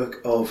to the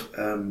work of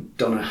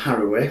Donna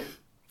Haraway,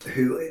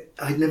 who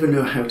I never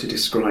know how to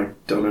describe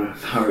Donna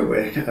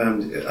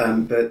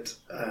Haraway, but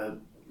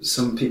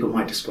some people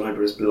might describe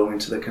her as belonging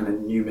to the kind of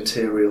new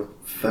material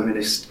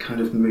feminist kind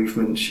of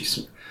movement.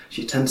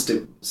 She tends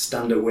to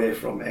stand away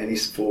from any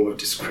form of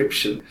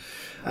description,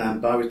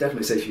 but I would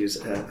definitely say she's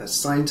a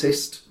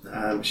scientist,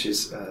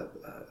 she's a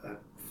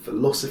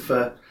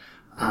philosopher,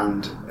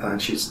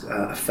 and she's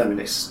a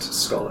feminist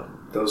scholar.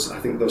 I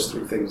think those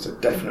three things are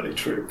definitely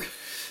true.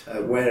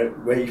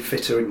 Where you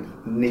fit her in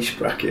niche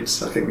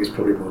brackets, I think is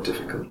probably more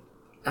difficult.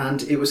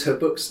 And it was her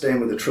book, Staying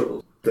with the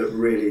Trouble, that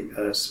really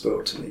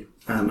spoke to me.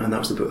 And that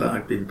was the book that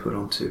I'd been put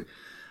onto.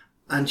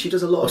 And she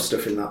does a lot of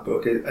stuff in that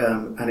book,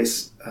 and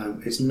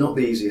it's not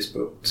the easiest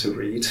book to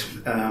read.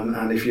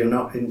 And if you're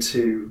not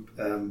into,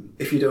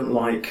 if you don't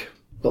like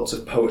lots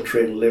of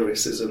poetry and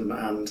lyricism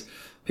and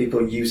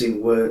people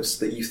using words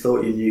that you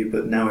thought you knew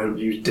but now are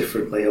used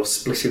differently, or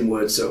splitting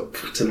words up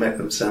to make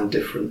them sound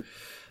different,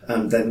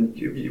 then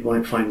you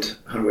might find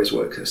Haraway's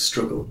work a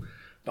struggle.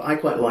 But I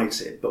quite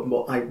liked it. But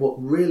what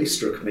really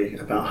struck me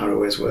about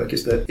Haraway's work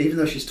is that even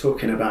though she's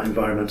talking about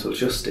environmental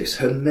justice,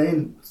 her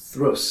main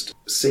thrust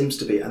seems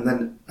to be,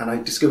 and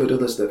I discovered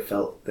others that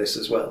felt this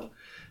as well,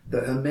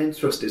 that her main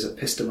thrust is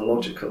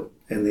epistemological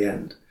in the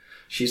end.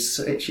 She's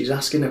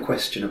asking a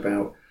question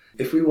about,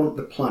 if we want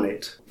the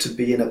planet to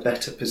be in a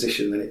better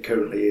position than it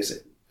currently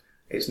is,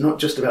 it's not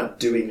just about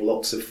doing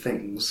lots of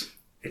things,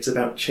 it's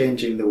about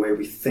changing the way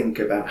we think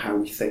about how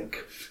we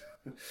think.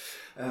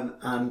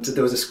 And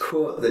there was this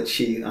quote that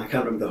I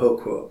can't remember the whole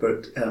quote,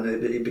 but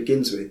it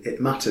begins with,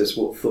 "It matters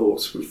what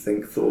thoughts we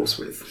think thoughts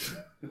with."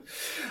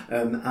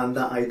 And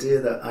that idea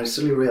that I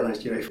suddenly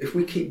realised, if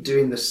we keep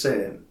doing the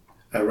same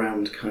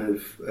around kind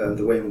of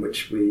the way in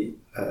which we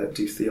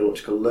do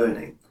theological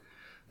learning,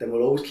 then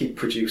we'll always keep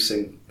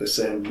producing the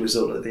same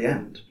result at the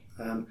end.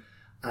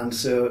 And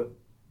so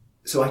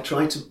I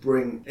try to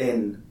bring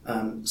in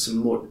some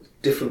more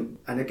different,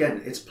 and again,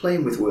 it's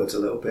playing with words a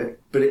little bit,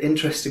 but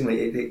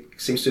interestingly, it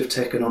seems to have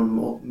taken on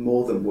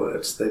more than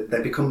words.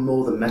 They become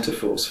more than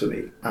metaphors for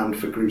me and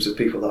for groups of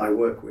people that I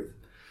work with.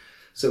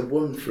 So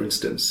one, for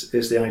instance,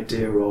 is the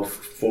idea of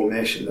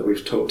formation that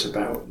we've talked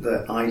about,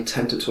 that I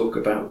tend to talk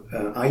about.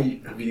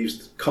 I have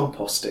used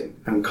composting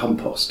and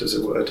compost as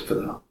a word for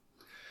that.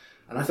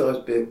 And I thought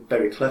I was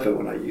very clever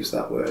when I used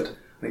that word.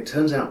 And it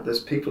turns out there's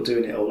people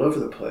doing it all over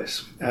the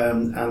place.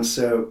 And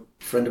so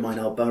a friend of mine,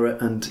 Al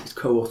Barrett, and his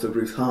co-author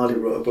Ruth Hardy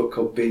wrote a book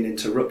called Being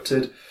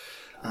Interrupted.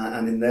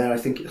 And in there, I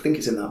think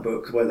it's in that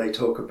book, where they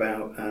talk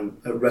about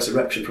a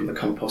resurrection from the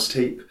compost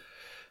heap.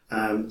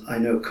 I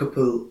know a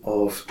couple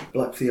of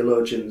black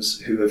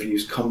theologians who have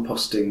used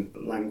composting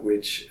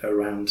language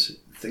around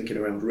thinking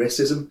around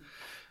racism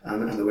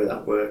and the way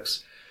that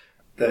works.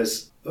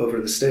 There's, over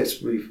in the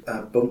States, we've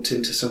bumped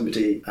into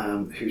somebody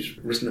who's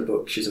written a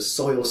book. She's a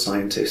soil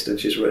scientist, and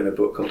she's written a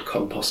book called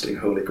Composting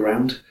Holy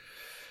Ground.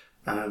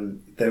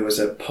 There was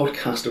a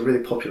podcast, a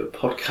really popular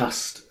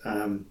podcast,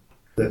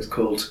 that's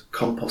called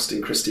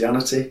Composting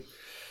Christianity.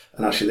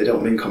 And actually, they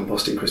don't mean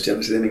composting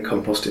Christianity, they mean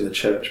composting the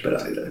church, but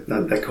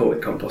they call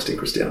it Composting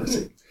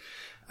Christianity.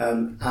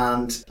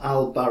 And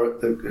Al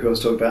Barrett, who I was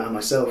talking about, and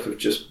myself have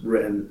just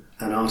written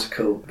an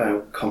article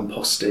about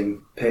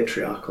composting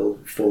patriarchal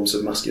forms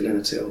of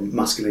masculinity, or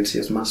masculinity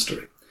as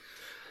mastery.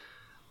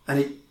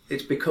 And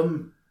it's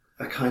become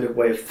a kind of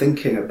way of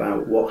thinking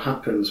about what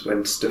happens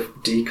when stuff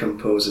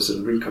decomposes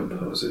and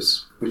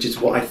recomposes, which is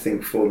what I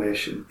think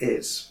formation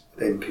is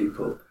in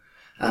people,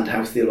 and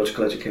how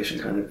theological education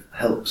kind of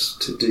helps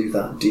to do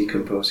that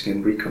decomposing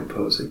and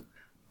recomposing.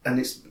 And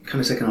it's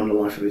kind of taken on a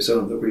life of its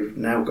own, that we've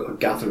now got a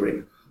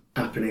gathering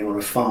happening on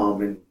a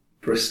farm in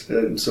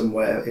Bristol,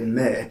 somewhere in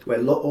May,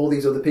 where all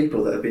these other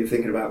people that have been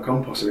thinking about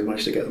composting, we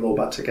managed to get them all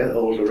back together,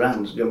 all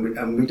around,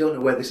 and we don't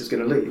know where this is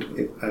going to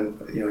lead.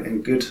 And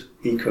in good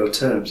eco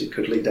terms, it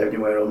could lead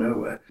anywhere or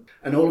nowhere.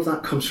 And all of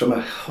that comes from a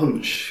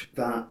hunch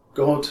that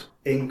God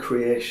in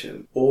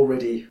creation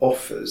already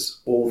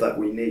offers all that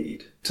we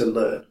need to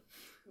learn.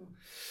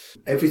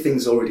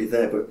 Everything's already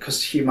there, but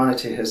because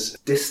humanity has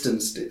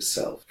distanced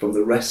itself from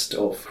the rest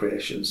of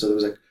creation. So there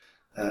was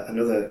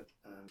another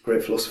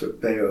great philosopher,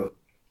 Bayo,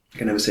 I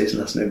can never say his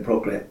last name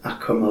properly,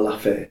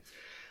 Akomolafe.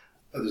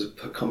 There was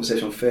a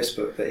conversation on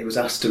Facebook that he was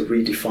asked to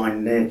redefine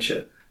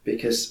nature,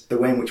 because the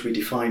way in which we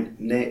define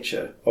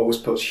nature always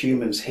puts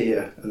humans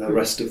here and the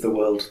rest of the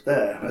world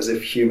there, as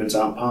if humans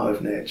aren't part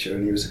of nature.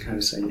 And he was kind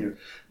of saying,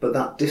 but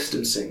that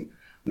distancing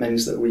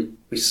means that we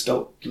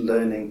stop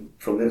learning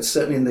from them.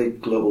 Certainly in the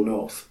global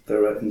north,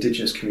 there are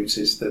indigenous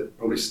communities that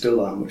probably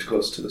still are much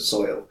closer to the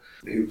soil,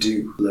 who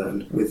do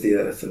learn with the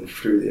earth and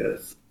through the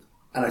earth.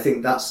 And I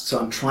think so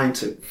I'm trying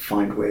to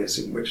find ways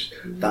in which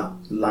that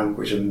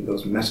language and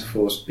those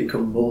metaphors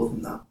become more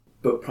than that.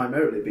 But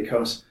primarily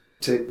because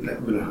I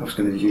was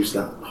going to use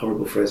that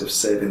horrible phrase of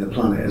saving the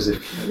planet,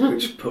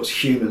 which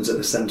puts humans at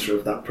the centre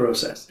of that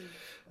process.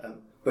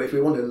 But if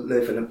we want to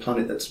live in a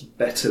planet that's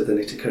better than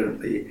it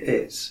currently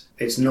is,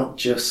 it's not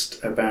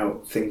just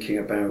about thinking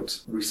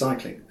about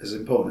recycling, as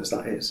important as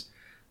that is,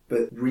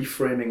 but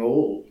reframing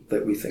all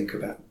that we think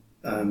about.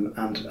 And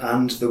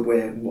the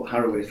way, what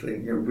Haraway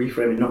thinks,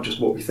 reframing not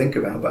just what we think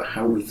about, but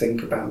how we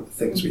think about the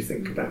things we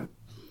think about.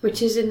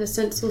 Which is, in a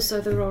sense, also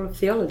the role of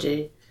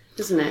theology,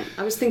 isn't it?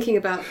 I was thinking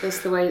about this,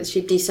 the way that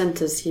she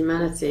decenters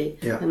humanity,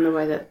 and the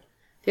way that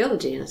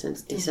theology, in a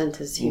sense,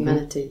 decenters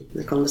humanity in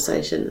the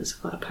conversation. There's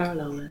quite a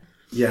parallel there.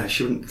 Yeah,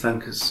 she wouldn't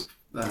thank us.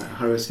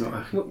 Haraway's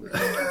not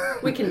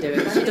we can do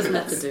it. She doesn't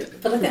have to do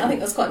it. But I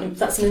think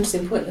that's an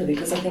interesting point, though,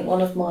 because I think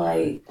one of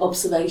my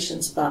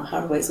observations about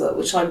Haraway's work,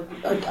 which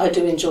I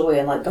do enjoy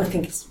and I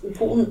think it's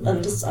important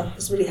and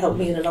has really helped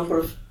me in a number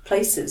of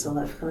places when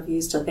I've kind of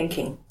used her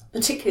thinking,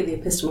 particularly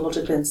the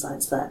epistemological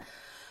insights there.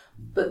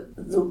 But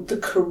the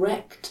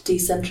correct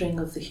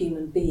decentering of the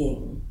human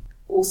being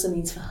also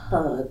means for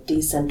her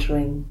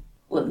decentering,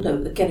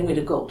 getting rid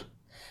of God.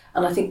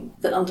 And I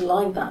think that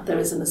underlying that there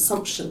is an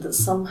assumption that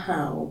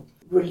somehow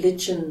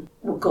religion,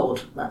 or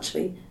God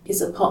actually,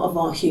 is a part of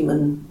our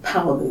human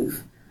power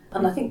move.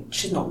 And I think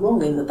she's not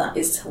wrong in that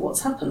is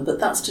what's happened, but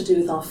that's to do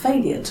with our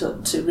failure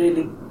to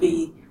really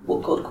be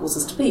what God calls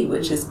us to be,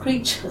 which is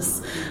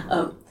creatures.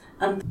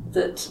 And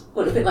that,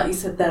 a bit like you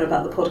said there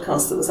about the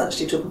podcast that was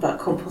actually talking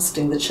about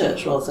composting the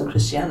church rather than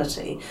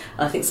Christianity.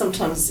 And I think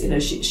sometimes,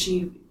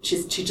 she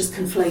just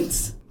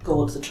conflates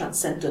God, the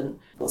transcendent,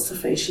 what's the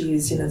phrase she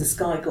used, the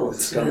sky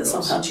gods, that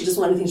somehow she doesn't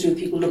want anything to do with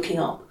people looking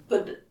up.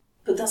 But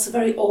that's a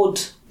very odd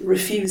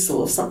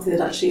refusal of something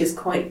that actually is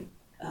quite,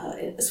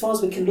 as far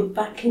as we can look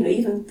back,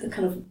 even the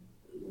kind of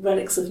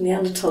relics of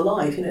Neanderthal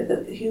life,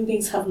 that human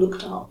beings have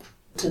looked up.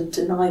 To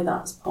deny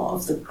that as part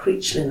of the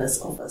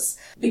creatureliness of us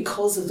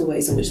because of the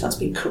ways in which that's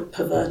been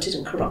perverted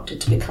and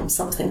corrupted to become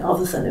something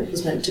other than it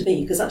was meant to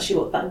be. Because actually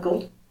what that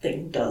God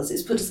thing does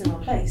is put us in our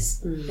place.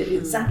 Mm-hmm. It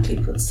exactly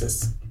puts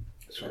us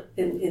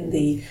in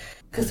the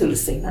Cthulhu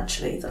scene,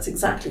 actually. That's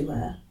exactly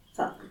where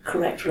that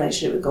correct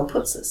relationship with God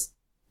puts us.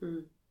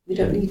 Mm. We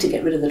don't need to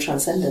get rid of the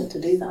transcendent to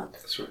do that.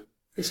 That's right.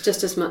 It's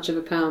just as much of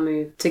a power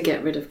move to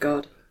get rid of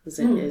God as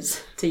it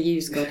is to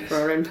use God for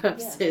our own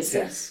purposes.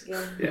 Yes.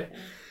 Yeah.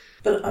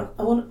 But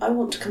I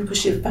want to kind of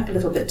push you back a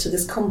little bit to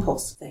this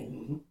compost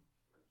thing.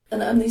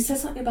 Mm-hmm. And he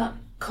says something about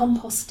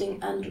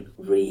composting and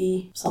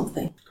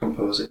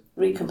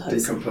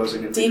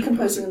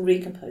Decomposing and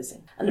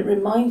recomposing. And it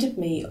reminded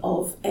me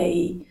of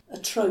a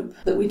trope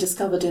that we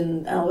discovered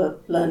in our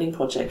learning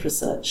project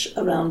research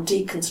around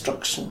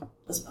deconstruction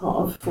as part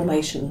of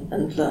formation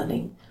and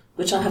learning,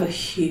 which I have a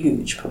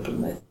huge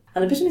problem with.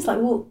 And a bit of me is like,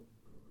 well,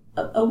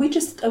 are we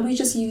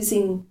just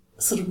using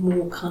sort of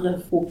more kind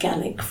of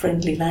organic,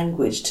 friendly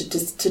language to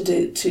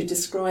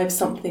describe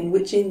something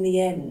which, in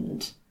the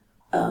end,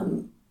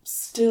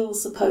 still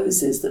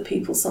supposes that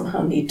people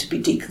somehow need to be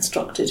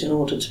deconstructed in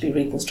order to be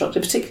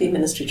reconstructed. Particularly in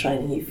ministry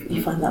training,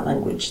 you find that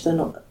language; they're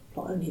not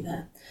only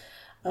there.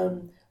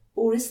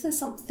 Or is there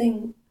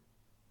something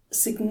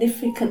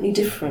significantly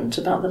different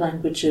about the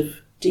language of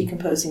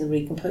decomposing and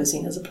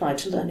recomposing as applied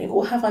to learning?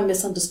 Or have I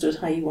misunderstood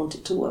how you want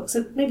it to work?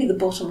 So maybe the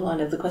bottom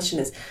line of the question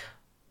is,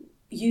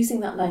 using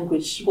that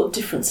language, what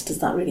difference does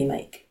that really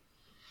make?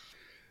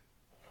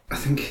 I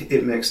think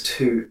it makes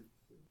two,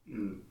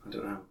 I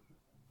don't know,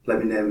 let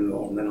me name them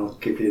all and then I'll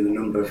give you the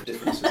number of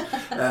differences.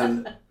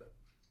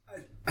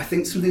 I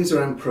think some things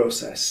around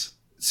process.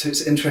 So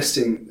it's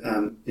interesting,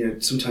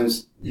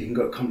 sometimes you can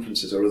go to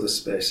conferences or other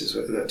spaces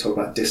that talk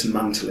about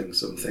dismantling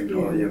something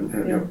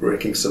or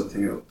breaking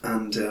something up.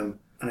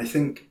 And I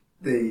think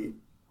the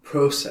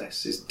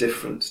process is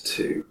different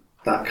to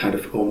that kind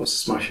of almost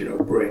smashing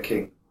or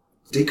breaking.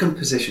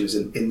 Decomposition is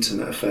an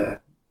intimate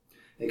affair.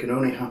 It can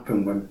only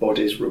happen when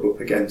bodies rub up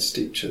against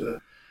each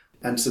other.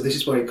 And so this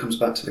is why it comes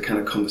back to the kind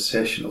of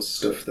conversational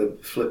stuff, the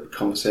flip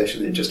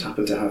conversation that you just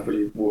happen to have when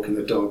you're walking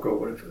the dog or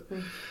whatever.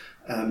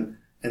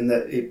 And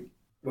that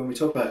when I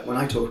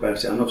talk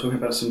about it, I'm not talking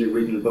about somebody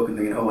reading the book and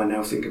thinking, I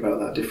now think about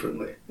that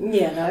differently.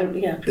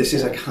 This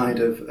is a kind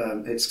of,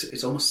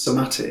 it's almost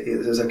somatic.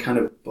 There's a kind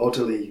of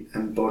bodily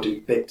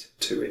embodied bit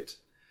to it.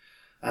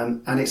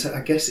 And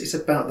I guess it's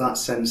about that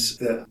sense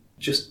that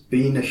just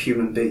being a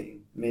human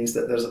being means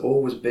that there's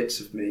always bits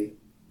of me,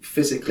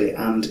 physically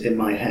and in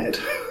my head,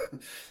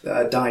 that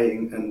are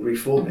dying and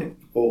reforming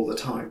all the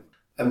time.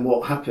 And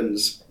what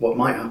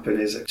might happen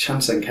is a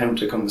chance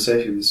encounter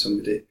conversation with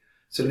somebody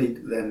suddenly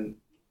then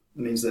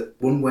means that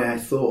one way I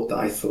thought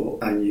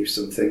I knew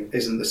something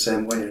isn't the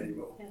same way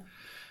anymore.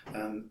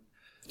 Yeah.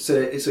 So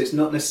it's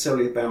not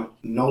necessarily about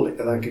knowledge.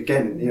 Like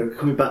again,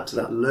 coming back to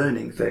that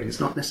learning thing,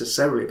 it's not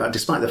necessarily about,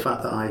 despite the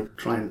fact that I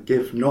try and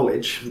give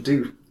knowledge,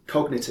 do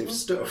cognitive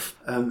stuff.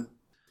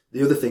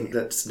 The other thing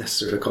that's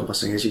necessary for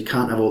composting is you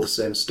can't have all the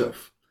same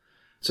stuff.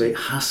 So it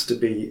has to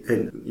be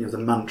in, the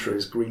mantra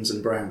is greens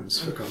and browns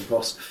for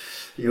compost.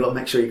 You've got to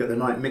make sure you've got the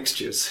right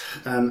mixtures.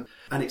 And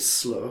it's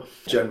slow,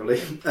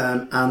 generally.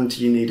 And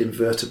you need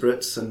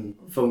invertebrates and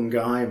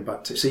fungi and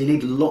bacteria. So you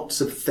need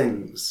lots of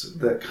things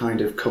that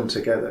kind of come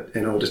together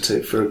in order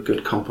for a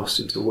good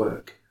composting to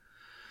work.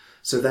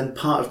 So then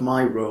part of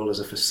my role as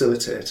a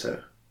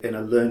facilitator in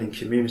a learning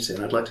community,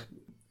 and I'd like to,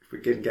 if we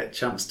can get a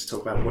chance to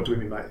talk about what do we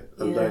mean by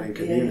a learning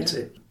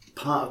community.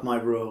 Part of my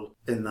role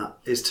in that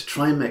is to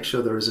try and make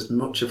sure there is as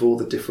much of all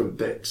the different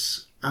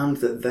bits and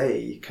that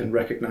they can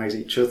recognise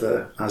each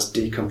other as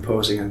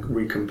decomposing and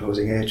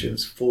recomposing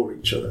agents for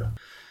each other.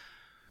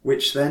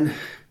 Which then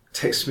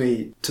takes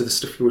me to the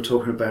stuff we were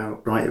talking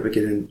about right at the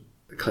beginning,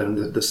 Claire,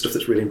 and the stuff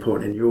that's really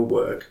important in your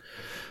work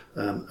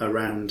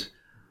around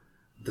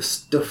the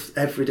stuff,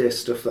 everyday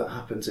stuff that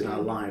happens in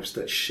our lives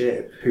that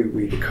shape who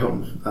we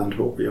become and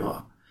what we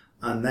are.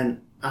 And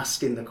then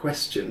asking the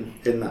question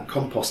in that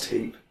compost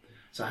heap,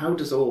 so how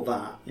does all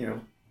that,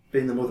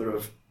 being the mother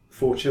of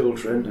 4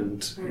 children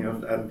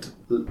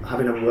and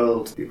having a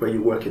world where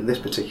you work in this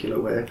particular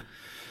way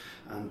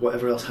and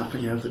whatever else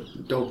happens, the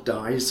dog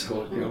dies,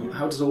 or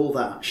how does all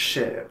that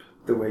shape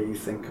the way you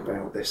think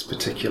about this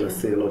particular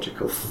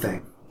theological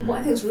thing? What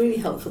I think is really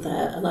helpful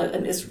there,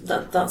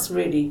 that's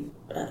really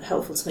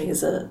helpful to me,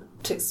 is to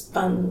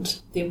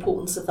expand the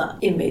importance of that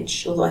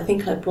image. Although I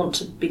think I'd want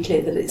to be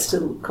clear that it's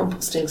still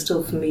composting.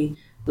 Still, for me,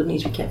 would need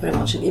to be kept very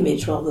much an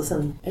image rather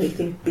than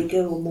anything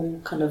bigger or more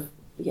kind of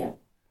It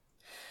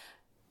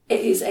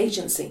is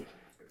agency.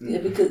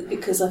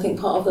 Because I think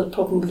part of the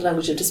problem with the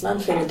language of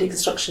dismantling and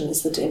deconstruction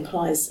is that it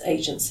implies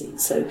agency.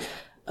 So,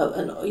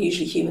 and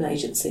usually human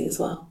agency as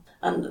well.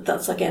 And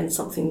that's, again,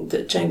 something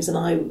that James and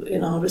I,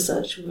 in our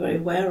research, were very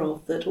aware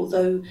of, that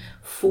although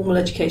formal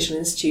educational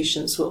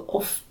institutions were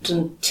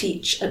often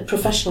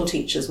professional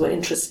teachers were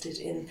interested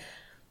in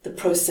the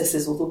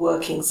processes or the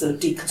workings of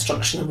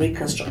deconstruction and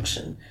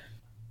reconstruction,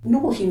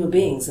 normal human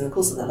beings in the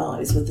course of their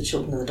lives, with the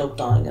children and the dog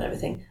dying and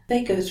everything,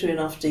 they go through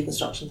enough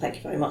deconstruction, thank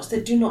you very much. They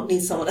do not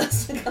need someone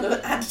else to kind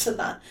of add to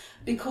that,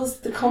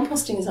 because the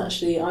composting is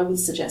actually, I would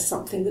suggest,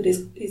 something that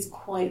is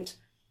quite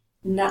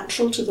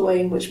natural to the way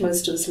in which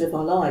most of us live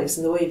our lives,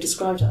 and the way you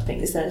described it, I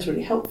think, is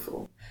really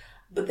helpful.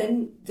 But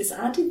then this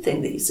added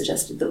thing that you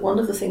suggested, that one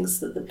of the things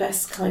that the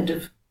best kind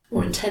of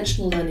more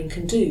intentional learning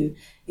can do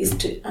is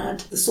to add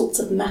the sorts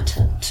of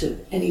matter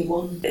to any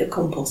one bit of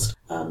compost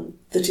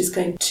that is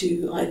going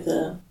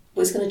to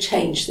it's going to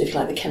change, if you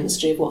like, the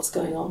chemistry of what's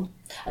going on.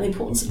 And the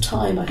importance of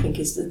time, I think,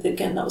 is that,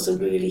 again, that was a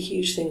really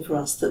huge thing for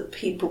us, that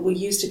people were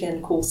used,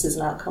 again, courses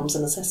and outcomes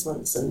and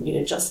assessments and,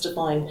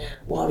 justifying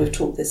why we've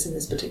taught this in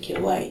this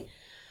particular way.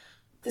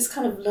 This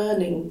kind of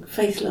learning,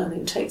 faith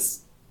learning,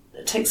 takes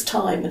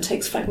time and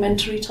takes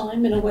fragmentary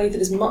time in a way that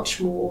is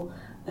much more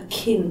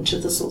akin to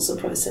the sorts of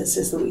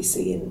processes that we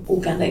see in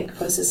organic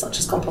processes such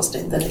as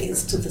composting than it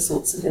is to the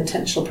sorts of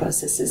intentional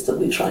processes that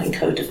we try and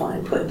codify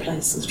and put in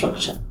place and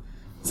structure.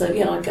 So,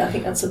 I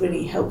think that's a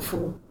really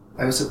helpful.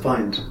 I also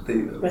find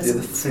the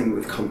other thing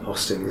with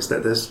composting is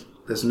that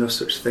there's no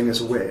such thing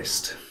as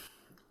waste.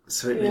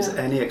 So it means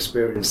any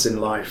experience in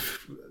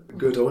life,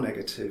 good or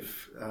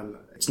negative,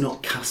 it's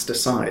not cast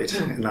aside,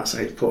 and that's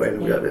how you put it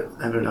in.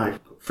 Emma and I,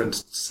 friend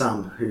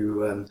Sam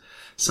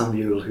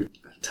Yule, who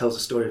tells a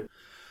story.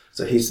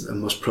 So he's the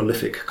most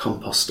prolific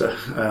composter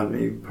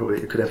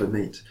you could ever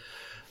meet,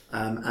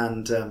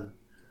 and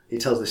he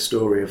tells this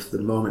story of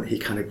the moment he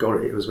kind of got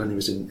it. It was when he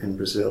was in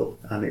Brazil,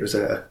 and it was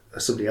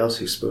somebody else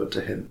who spoke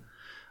to him,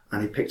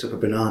 and he picked up a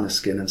banana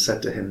skin and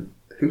said to him,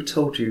 "Who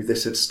told you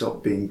this had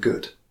stopped being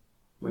good?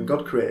 When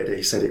God created it,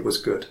 he said it was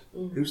good.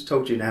 Who's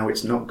told you now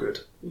it's not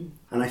good?"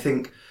 And I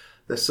think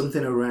there's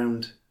something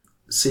around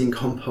seeing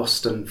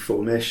compost and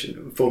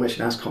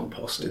formation as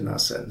compost in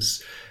that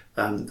sense,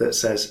 that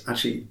says,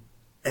 actually,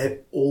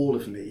 all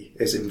of me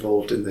is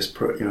involved in this.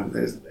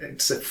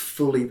 It's a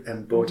fully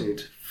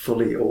embodied,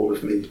 fully all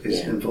of me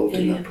is involved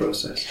in that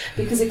process.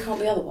 Because it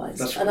can't be otherwise.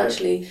 That's and right.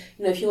 Actually,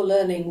 if you're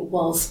learning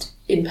whilst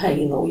in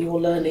pain, or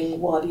you're learning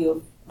while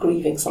you're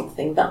grieving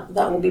something, that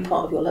will be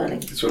part of your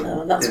learning. That's right.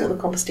 And that's what the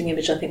composting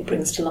image, I think,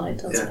 brings to light.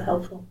 That's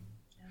helpful.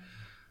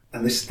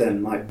 And this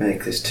then might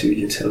make this too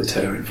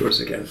utilitarian for us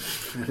again.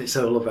 And it's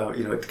all about,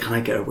 can I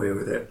get away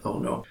with it or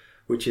not?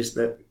 Which is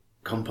that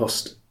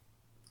compost,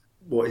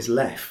 what is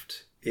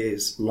left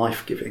is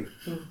life-giving.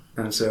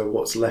 And so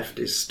what's left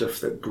is stuff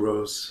that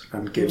grows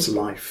and gives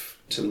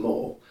life to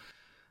more.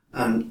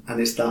 And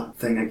it's that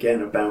thing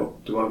again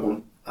about,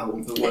 I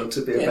want the world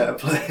to be a better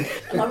place.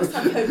 And I was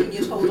kind of hoping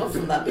you'd hold off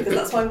from that, because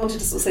that's why I wanted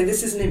to sort of say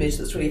this is an image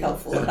that's really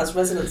helpful and has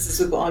resonances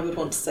with what I would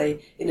want to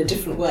say in a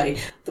different way.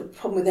 The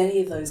problem with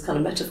any of those kind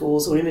of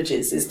metaphors or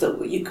images is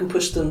that you can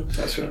push them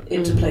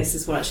into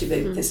places where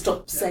actually they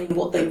stop saying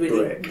what they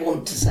really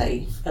want to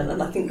say.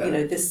 And I think,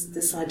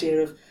 this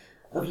idea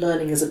of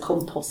learning as a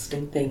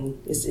composting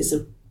thing is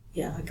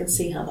I can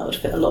see how that would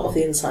fit a lot of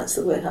the insights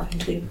that we're having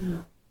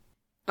too.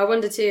 I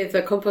wonder too if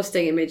the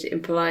composting image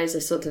implies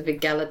a sort of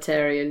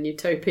egalitarian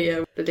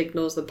utopia that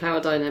ignores the power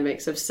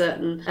dynamics of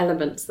certain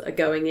elements that are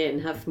going in,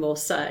 have more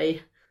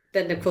say.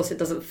 Then of course it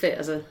doesn't fit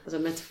as a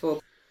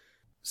metaphor.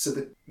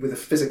 with a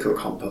physical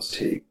compost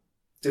heap,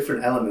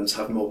 different elements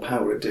have more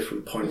power at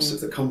different points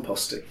of the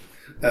composting.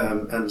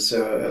 And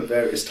so at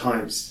various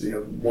times,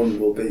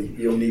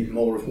 you'll need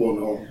more of one,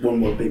 or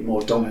one will be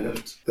more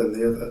dominant than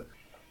the other.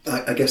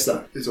 I guess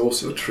that is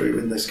also true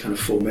in this kind of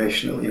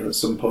formational, at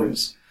some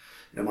points,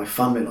 my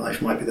family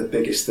life might be the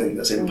biggest thing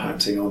that's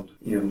impacting on,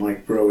 my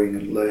growing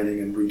and learning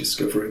and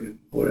rediscovering and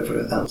whatever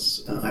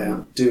else I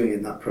am doing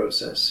in that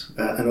process.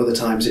 And other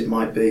times it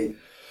might be,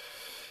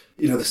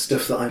 the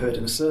stuff that I heard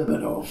in a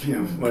sermon or,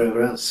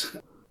 whatever else.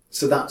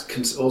 So that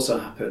can also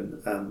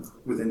happen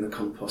within the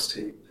compost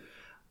heap.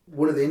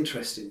 One of the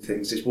interesting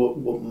things is what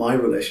my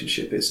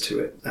relationship is to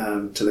it,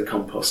 to the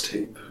compost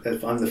heap.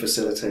 If I'm the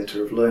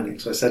facilitator of learning,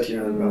 so I said,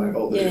 about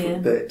all the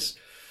different bits,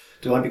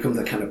 do I become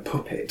the kind of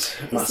puppet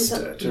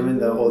master? Do you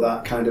mean or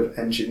that kind of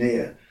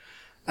engineer?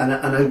 And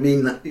I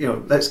mean that,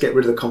 let's get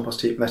rid of the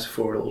compost heap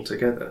metaphor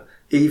altogether.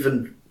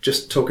 Even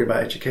just talking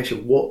about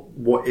education,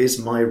 what is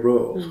my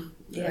role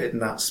in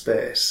that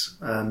space?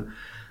 And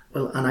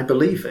I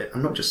believe it.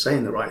 I'm not just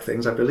saying the right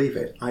things, I believe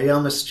it. I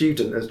am a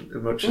student as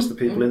much as the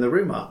people in the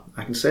room are.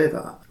 I can say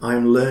that. I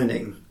am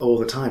learning all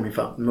the time. In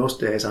fact,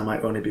 most days I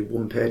might only be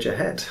one page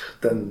ahead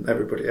than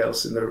everybody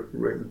else in the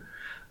room.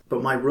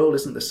 But my role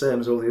isn't the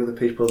same as all the other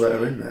people that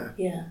are in there.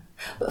 Yeah.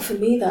 But for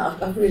me,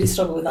 I've really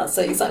struggled with that.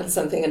 So exactly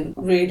something, and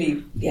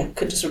really,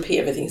 could just repeat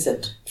everything you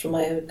said from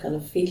my own kind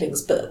of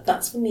feelings. But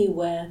that's for me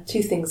where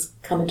two things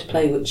come into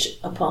play, which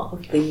are part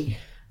of the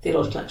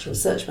theological action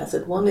research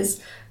method. One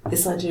is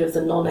this idea of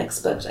the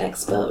non-expert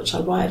expert, which I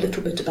write a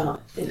little bit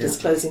about in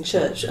Disclosing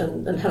Church,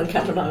 and Helen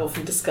Cameron and I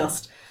often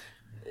discussed.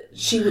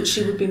 She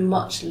would be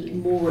much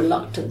more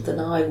reluctant than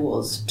I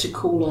was to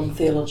call on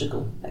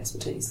theological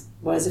expertise.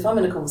 Whereas if I'm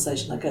in a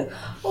conversation, I go,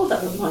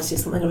 that reminds me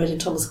of something I read in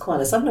Thomas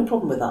Aquinas. I have no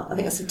problem with that. I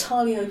think that's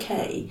entirely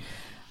okay.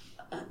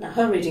 Now,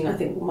 her reading, I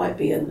think, might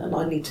be, and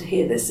I need to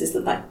hear this, is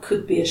that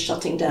could be a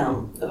shutting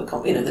down of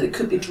that it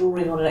could be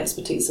drawing on an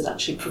expertise that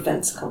actually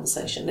prevents a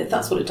conversation. If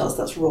that's what it does,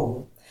 that's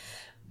wrong.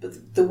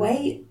 But the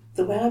way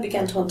I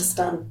began to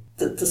understand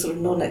the sort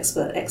of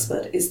non-expert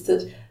expert is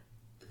that,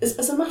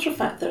 as a matter of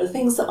fact, there are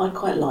things that I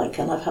quite like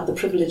and I've had the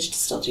privilege to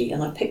study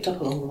and I've picked up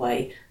along the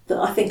way that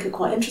I think are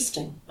quite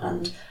interesting.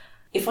 And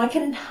if I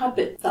can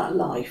inhabit that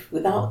life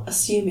without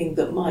assuming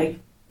that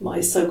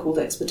my so-called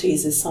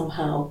expertise is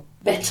somehow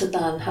better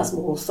than, has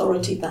more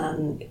authority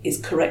than, is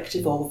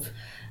corrective of,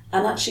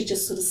 and actually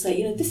just sort of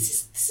say,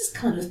 this is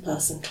kind of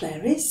person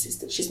Claire is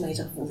that she's made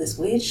up of all this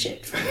weird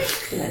shit.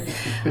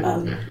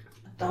 I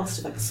asked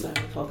if I could swear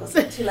on the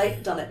podcast. Too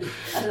late, done it.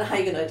 I don't know how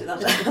you're going to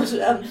do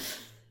that.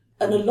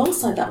 And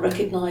alongside that,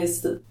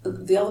 recognise that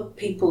the other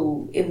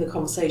people in the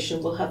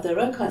conversation will have their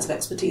own kinds of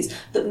expertise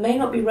that may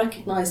not be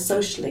recognised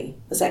socially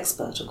as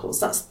expert, of course.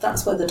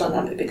 That's where the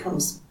dynamic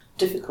becomes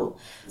difficult.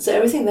 So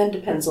everything then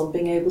depends on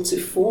being able to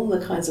form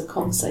the kinds of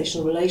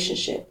conversational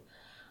relationship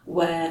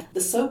where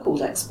the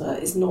so-called expert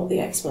is not the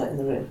expert in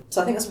the room.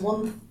 So I think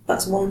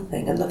that's one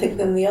thing. And I think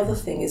then the other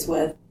thing is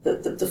where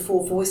the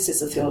four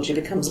voices of theology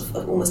becomes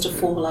almost a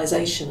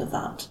formalisation of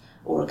that,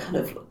 or a kind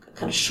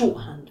of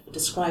shorthand for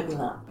describing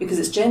that, because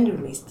it's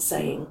genuinely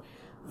saying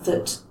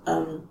that.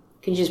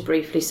 Can you just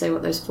briefly say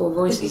what those four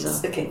voices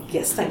are? Okay,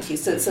 yes, thank you.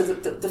 So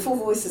the four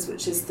voices,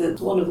 which is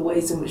one of the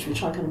ways in which we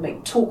try and kind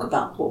of talk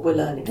about what we're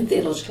learning in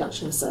theological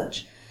action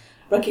research,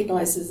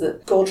 recognises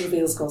that God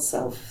reveals God's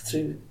self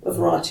through a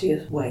variety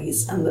of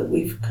ways, and that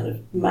we've kind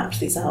of mapped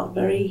these out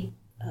very,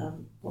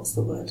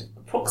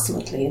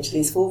 approximately into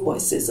these four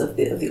voices of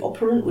the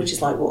operant, which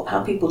is like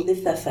how people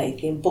live their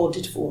faith, the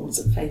embodied forms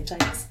that faith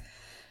takes.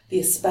 The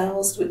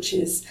espoused, which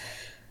is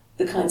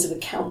the kinds of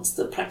accounts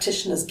that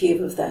practitioners give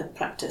of their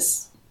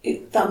practice.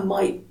 That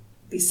might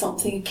be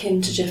something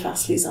akin to Jeff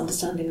Astley's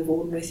understanding of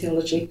ordinary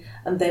theology.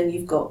 And then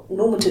you've got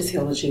normative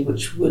theology,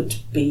 which would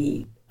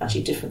be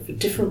actually different for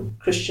different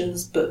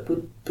Christians, but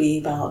would be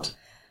about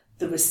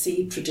the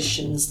received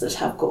traditions that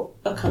have got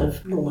a kind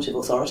of normative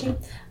authority.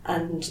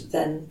 And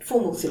then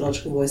formal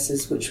theological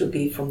voices, which would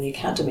be from the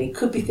academy.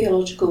 Could be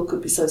theological,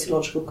 could be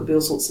sociological, could be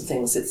all sorts of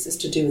things. It's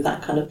to do with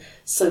that kind of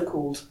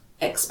so-called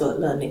expert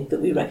learning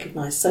that we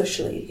recognise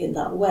socially in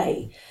that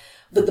way.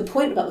 But the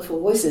point about the four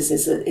voices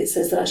is that it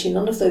says that actually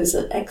none of those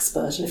are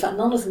expert, and in fact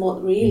none of them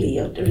are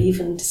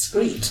even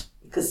discrete,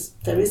 because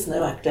there is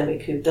no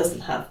academic who doesn't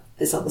have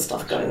this other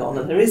stuff going on,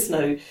 and there is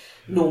no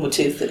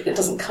normative that it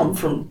doesn't come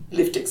from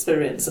lived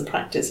experience and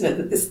practice.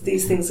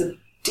 These things are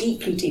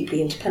deeply,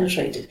 deeply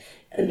interpenetrated,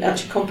 and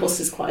actually compost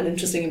is quite an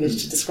interesting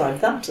image to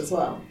describe that as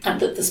well, and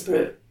that the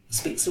Spirit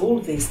speaks to all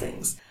of these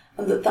things,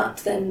 and that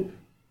then,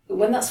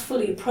 when that's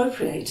fully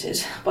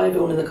appropriated by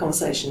everyone in the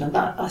conversation, and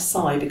that I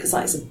sigh because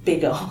that is a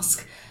big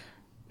ask,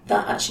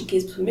 that actually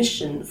gives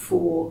permission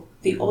for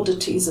the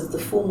oddities of the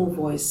formal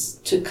voice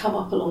to come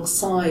up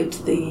alongside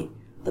the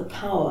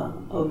power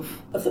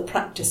of the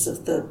practice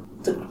of the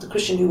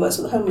Christian who works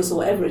with the homeless or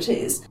whatever it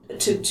is,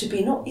 to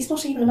be not, it's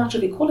not even a matter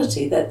of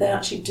equality, they're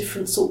actually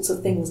different sorts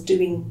of things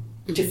doing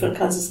different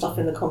kinds of stuff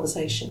in the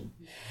conversation.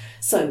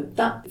 So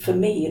that, for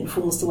me,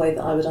 informs the way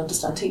that I would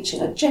understand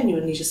teaching. I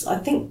genuinely I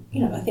think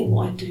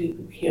what I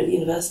do here at the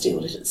university, or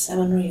at the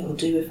seminary, or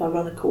do if I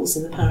run a course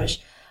in the parish,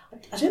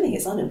 I don't think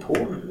it's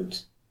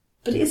unimportant,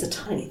 but it is a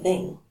tiny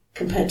thing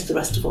compared to the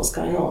rest of what's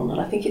going on. And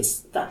I think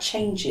that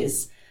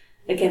changes,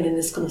 again, in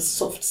this kind of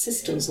soft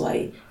systems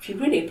way. If you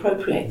really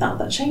appropriate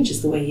that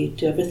changes the way you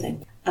do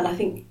everything. And I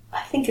think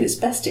at its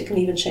best, it can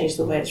even change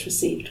the way it's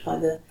received by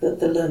the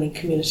learning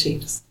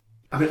community.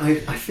 I mean,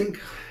 I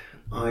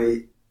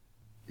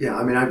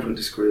wouldn't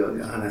disagree on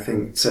that, and I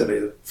think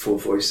certainly the Four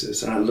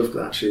Voices, and I love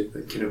that, actually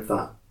thinking of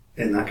that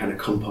in that kind of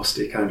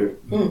composty kind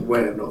of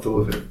way. I've not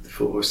thought of it, the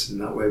Four Voices, in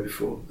that way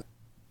before.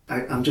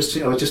 I was just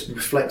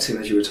reflecting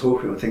as you were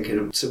talking, I'm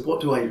thinking, so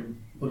what do I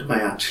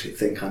actually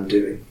think I'm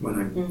doing when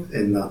I'm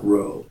in that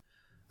role?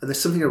 And there's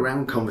something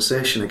around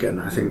conversation again,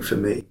 I think, for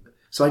me.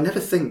 So I never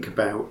think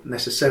about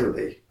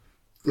necessarily,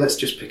 let's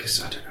just pick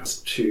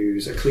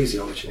choose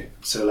ecclesiology.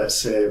 So let's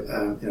say,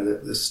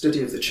 the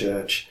study of the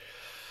church.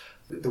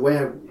 The way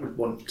I would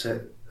want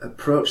to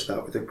approach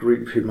that with a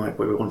group who might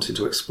be wanting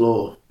to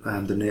explore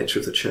the nature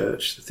of the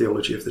church, the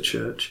theology of the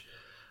church,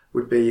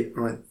 would be,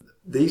 right,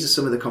 these are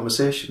some of the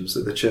conversations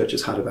that the church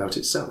has had about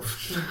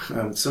itself.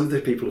 Some of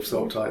the people have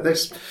thought like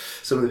this,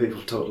 some of the people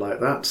have thought like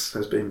that.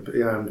 There's been,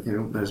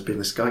 there's been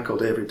this guy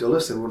called Avery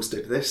Dulles who once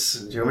did this,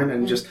 and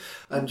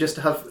just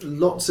to have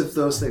lots of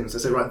those things. I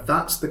say, right,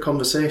 that's the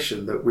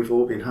conversation that we've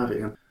all been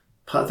having. And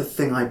part of the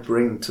thing I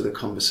bring to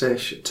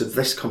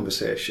this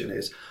conversation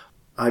is,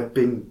 I've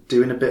been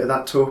doing a bit of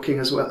that talking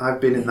as well.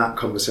 I've been in that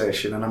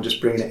conversation, and I'm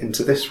just bringing it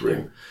into this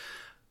room.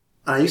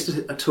 And I used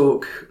to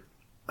talk.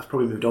 I've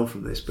probably moved on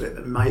from this, but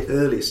in my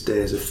earliest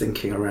days of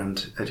thinking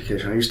around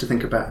education, I used to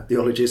think about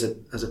theology as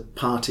a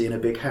party in a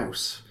big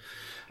house.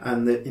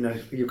 And that,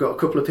 you've got a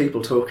couple of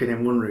people talking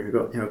in one room. You've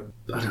got, I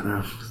don't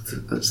know,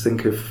 let's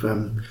think of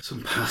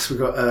some past. We've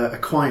got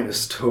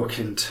Aquinas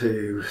talking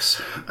to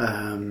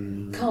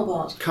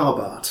Karl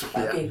Barth.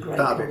 That'd be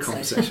a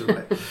conversation,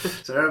 right?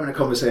 So they're having a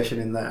conversation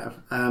in there.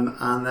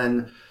 And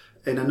then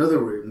in another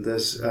room,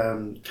 there's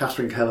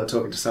Catherine Keller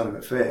talking to Sally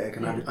McFaig,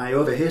 and I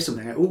overhear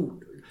something.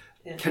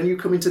 Can you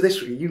come into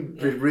this room?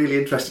 You're really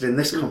interested in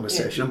this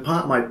conversation. And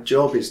part of my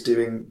job is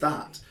doing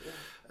that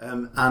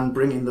and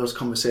bringing those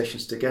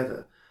conversations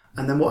together.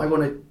 And then what I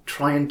want to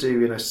try and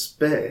do in a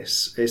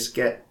space is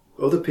get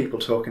other people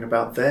talking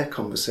about their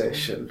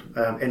conversation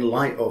in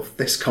light of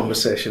this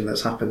conversation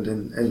that's happened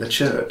in the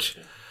church.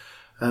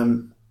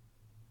 And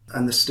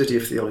the study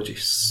of theology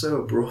is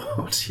so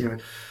broad.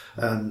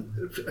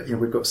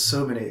 We've got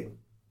so many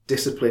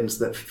disciplines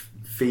that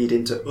feed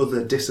into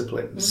other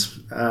disciplines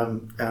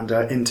and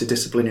are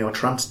interdisciplinary or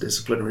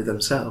transdisciplinary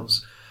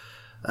themselves.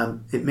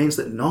 It means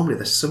that normally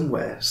there's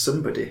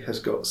somebody has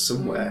got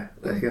somewhere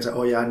that you can say,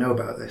 oh yeah, I know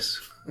about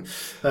this.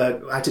 I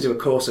had to do a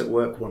course at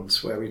work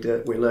once where we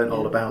learned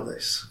all about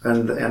this,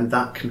 and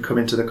that can come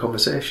into the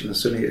conversation, and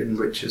suddenly it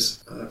enriches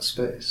that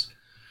space.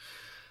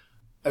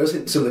 I also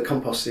think some of the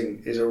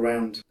composting is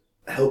around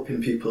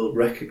helping people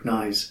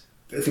recognise.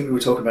 I think we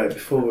were talking about it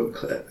before.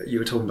 You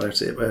were talking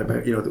about it about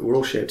that we're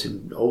all shaped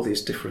in all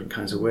these different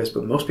kinds of ways,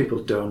 but most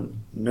people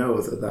don't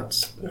know that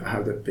that's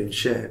how they've been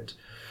shaped.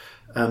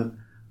 And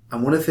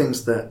one of the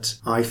things that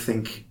I've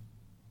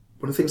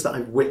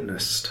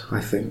witnessed,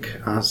 I think,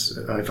 as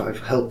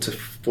I've helped to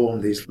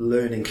form these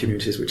learning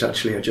communities, which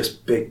actually are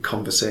just big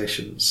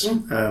conversations.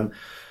 One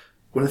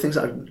of the things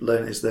that I've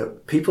learned is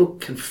that people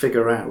can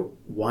figure out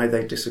why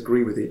they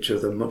disagree with each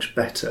other much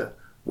better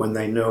when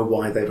they know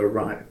why they were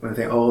right. When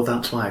they think, oh,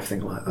 that's why I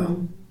think like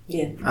that.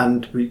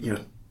 And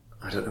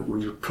I don't know,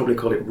 we would probably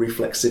call it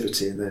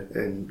reflexivity in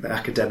the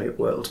academic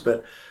world,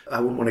 but I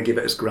wouldn't want to give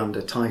it as grand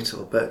a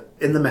title. But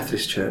in the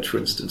Methodist Church, for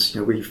instance,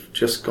 we've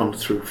just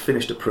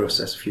finished a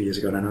process a few years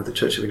ago, and I know the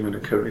Church of England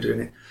are currently doing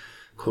it,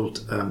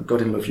 called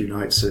God in Love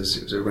Unites Us.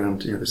 It was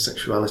around the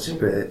sexuality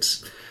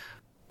bits.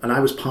 And I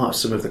was part of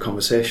some of the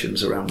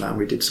conversations around that, and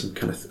we did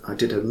I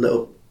did a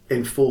little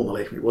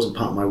informally, it wasn't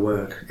part of my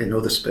work in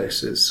other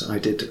spaces. I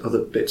did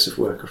other bits of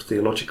work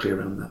theologically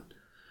around that.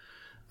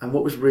 And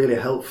what was really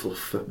helpful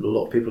for a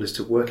lot of people is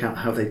to work out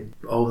how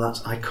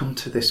I come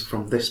to this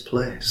from this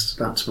place.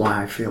 That's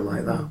why I feel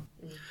like that.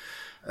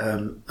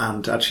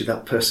 And actually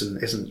that person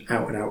isn't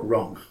out and out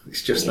wrong.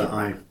 It's just that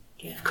I've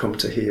come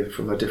to hear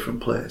from a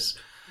different place.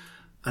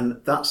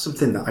 And that's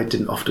something that I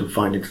didn't often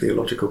find in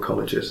theological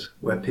colleges,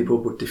 where people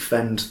would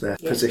defend their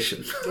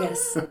position.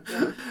 Yes.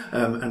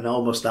 And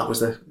almost that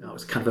was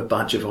kind of a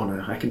badge of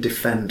honour. I can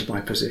defend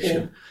my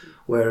position.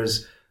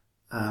 Whereas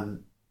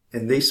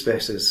in these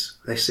spaces,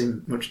 they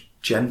seem much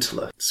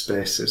gentler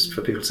spaces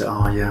for people to say,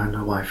 oh yeah, I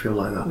know why I feel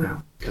like that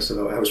now. Because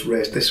I was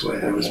raised this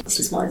way. This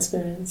is my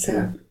experience.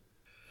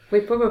 We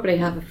probably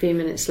have a few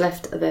minutes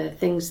left. Are there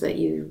things that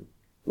you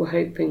were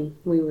hoping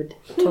we would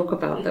talk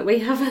about that we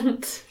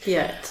haven't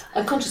yet?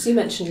 I'm conscious you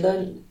mentioned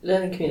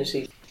learning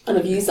community, and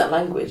I've used that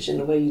language in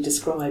the way you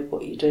describe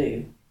what you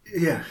do.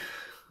 Yeah.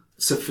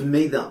 So for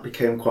me, that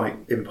became quite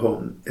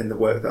important in the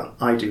work that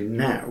I do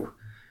now,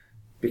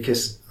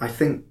 because I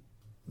think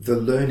the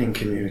learning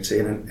community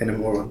in a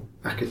more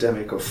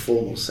academic or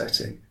formal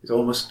setting is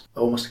almost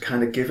a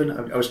kind of given.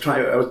 I was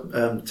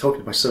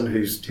talking to my son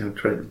who's trying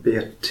to be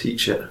a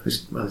teacher,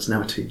 who's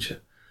now a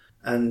teacher,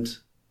 and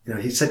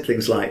he said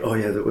things like, "Oh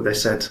yeah," they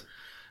said,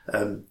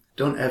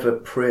 "Don't ever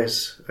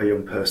praise a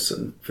young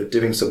person for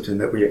doing something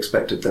that we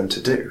expected them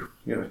to do.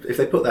 If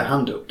they put their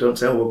hand up, don't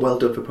say, 'Oh, well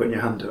done for putting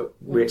your hand up.'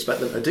 We expect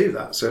them to do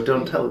that, so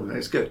don't tell them that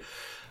it's good."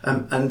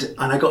 And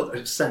I got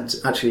a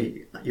sense,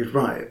 actually, you're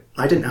right,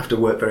 I didn't have to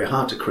work very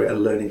hard to create a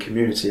learning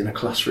community in a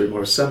classroom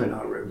or a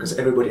seminar room, because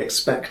everybody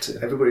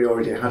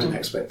already had an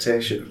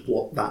expectation of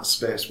what that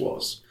space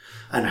was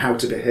and how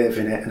to behave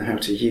in it and how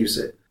to use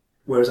it.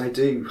 Whereas I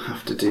do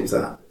have to do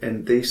that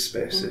in these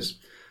spaces.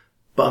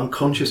 But I'm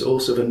conscious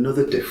also of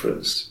another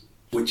difference,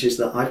 which is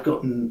that I've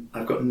got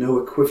no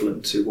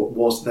equivalent to what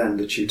was then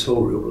the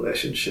tutorial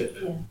relationship.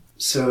 Yeah.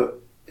 So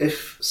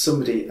if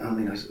somebody, I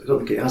don't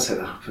think it has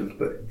ever happened,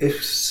 but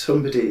if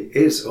somebody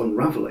is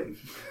unravelling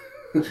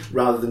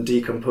rather than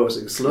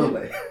decomposing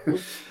slowly,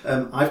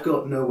 I've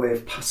got no way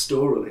of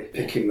pastorally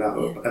picking that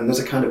up. And there's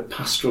a kind of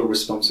pastoral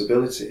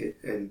responsibility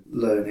in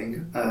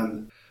learning.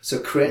 So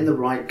creating the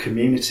right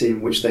community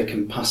in which they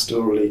can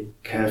pastorally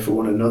care for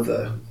one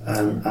another,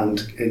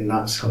 and in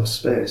that sort of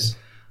space,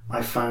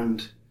 I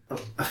found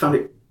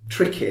it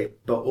tricky,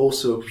 but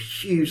also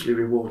hugely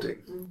rewarding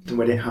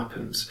when it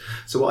happens.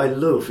 So what I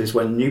love is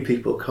when new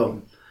people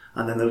come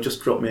and then they'll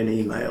just drop me an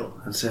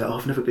email and say, "Oh,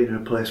 I've never been in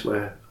a place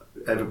where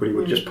everybody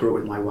would just put up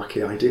with my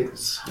wacky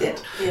ideas." And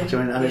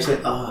it's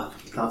like,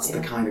 that's the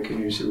kind of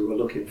community we were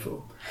looking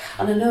for.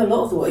 And I know a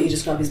lot of the work you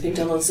describe is being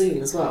done on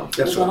Zoom as well.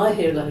 Because when I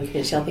hear learning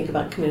community, I think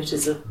about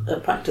communities of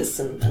practice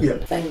and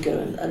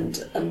Wenger,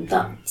 and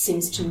that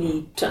seems to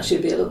me to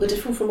actually be a little bit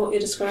different from what you're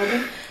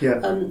describing. Yeah.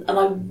 And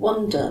I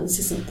wonder, and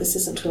this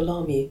isn't to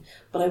alarm you,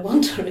 but I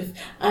wonder if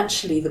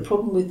actually the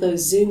problem with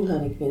those Zoom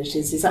learning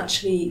communities is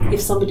actually if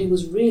somebody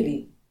was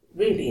really,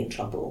 really in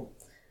trouble,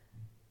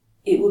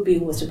 it would be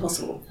almost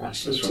impossible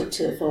actually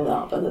to follow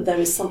up, and that there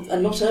is some,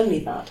 and not only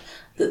that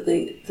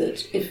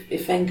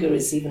if Wenger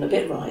is even a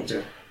bit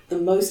right, the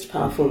most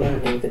powerful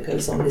learning that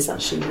goes on is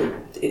actually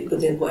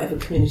within whatever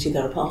community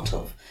they're a part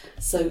of.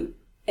 So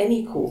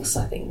any course,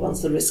 I think,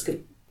 runs the risk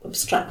of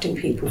abstracting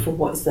people from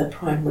what is their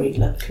primary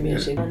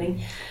community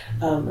learning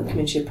and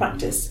community of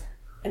practice,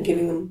 and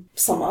giving them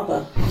some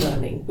other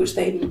learning which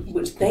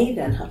they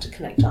then have to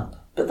connect up.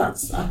 But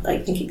that's, I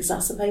think,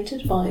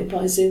 exacerbated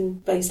by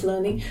Zoom-based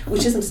learning,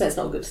 which isn't to say it's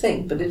not a good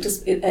thing, but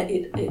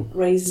it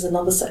raises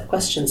another set of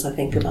questions, I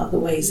think, about the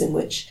ways in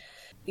which,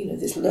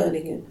 this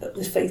learning,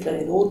 this faith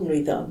learning,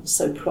 ordinary that I'm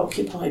so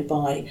preoccupied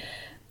by,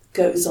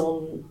 goes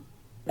on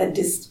and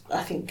is,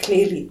 I think,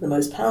 clearly the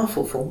most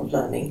powerful form of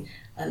learning,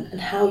 and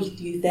how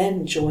you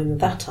then join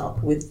that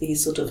up with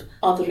these sort of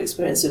other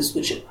experiences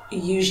which are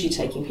usually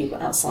taking people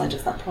outside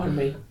of that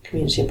primary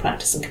community of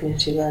practice and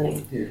community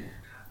learning.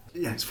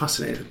 Yeah, it's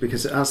fascinating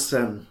because as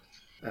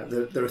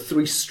there are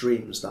three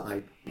streams that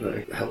I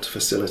helped to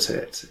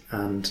facilitate,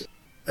 and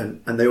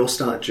they all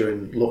started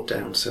during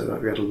lockdown. So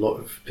that we had a lot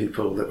of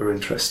people that were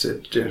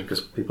interested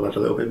because people had a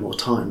little bit more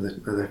time.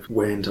 They've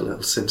waned a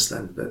little since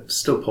then, but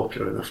still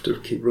popular enough to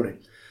keep running.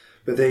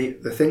 But the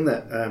thing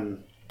that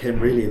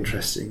became really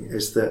interesting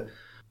is that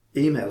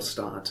emails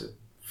started to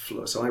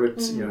flow. So I would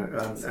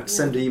I'd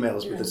send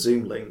emails with a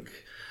Zoom link.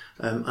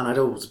 And I'd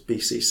always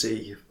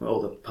BCC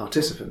all the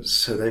participants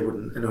so they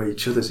wouldn't annoy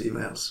each other's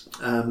emails.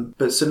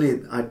 But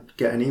suddenly I'd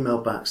get an email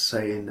back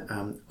saying,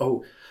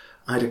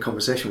 I had a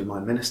conversation with my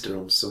minister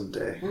on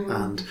Sunday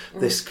and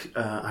this,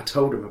 I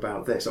told him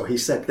about this, or he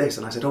said this,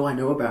 and I said, I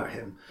know about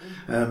him.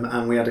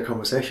 And we had a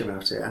conversation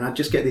about it. And I'd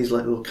just get these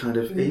little kind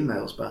of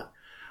emails back.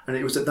 And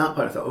it was at that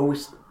point I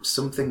thought,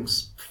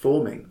 something's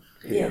forming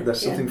here.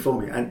 There's something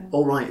forming. And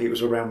all right, it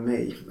was around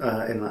me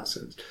in that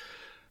sense.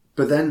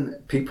 But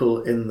then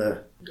people in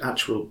the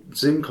actual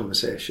Zoom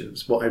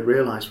conversations, what I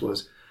realised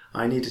was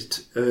I needed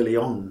to, early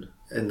on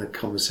in the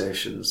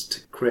conversations,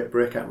 to create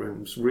breakout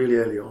rooms really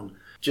early on,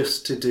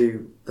 just to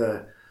do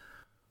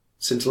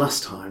since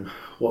last time,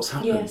 what's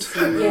happened?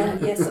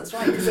 Yes, that's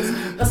right.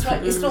 Because that's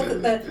right. It's not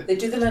that they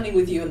do the learning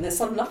with you and there's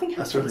nothing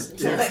happens. That's right.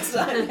 Until next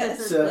time.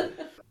 Yes.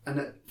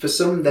 And for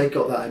some, they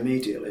got that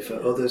immediately. For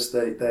others,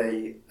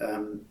 they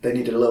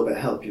needed a little bit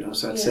of help.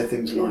 So I'd say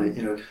things like,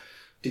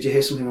 did you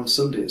hear something on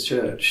Sunday at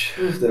church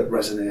that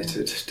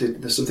resonated?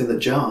 There's something that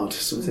jarred,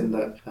 something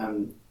that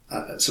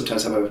I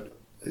sometimes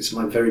it's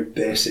my very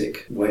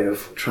basic way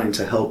of trying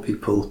to help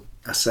people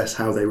assess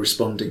how they're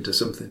responding to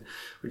something,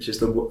 which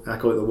is I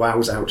call it the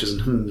wows, ouches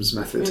and hums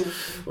method.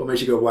 What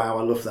makes you go, wow,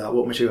 I love that?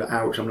 What makes you go,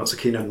 ouch, I'm not so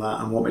keen on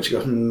that? And what makes you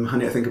go, I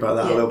need to think about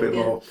that a little bit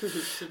more.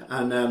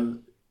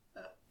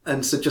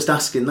 And so just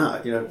asking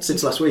that,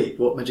 since last week,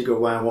 what made you go,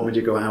 wow, what made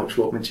you go, ouch,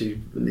 what made you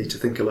need to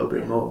think a little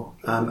bit more?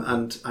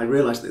 And I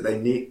realised that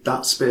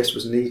that space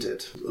was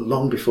needed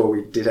long before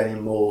we did any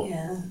more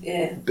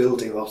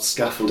building or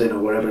scaffolding or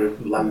whatever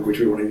language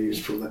we want to use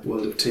from the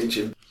world of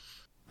teaching.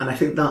 And I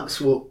think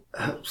that's what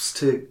helps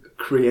to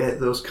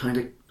create those kind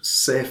of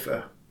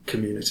safer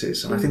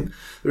communities. And I think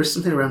there is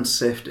something around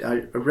safety.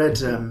 I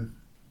read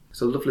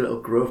It's a lovely little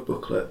Grove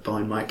booklet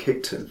by Mike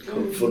Higton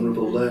called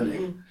Vulnerable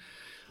Learning,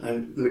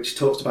 which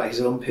talks about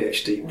his own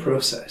PhD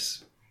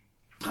process.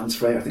 Hans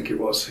Frey, I think it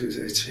was, who's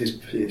his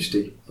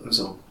PhD was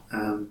on.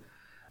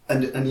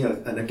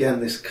 And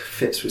again, this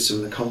fits with some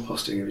of the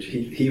composting.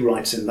 He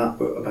writes in that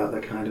book about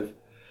the kind of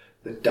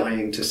the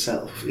dying to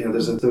self. There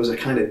was a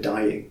kind of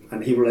dying,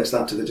 and he relates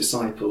that to the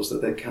disciples,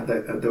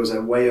 that there was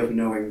a way of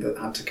knowing that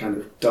had to kind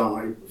of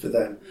die for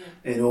them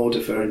in order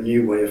for a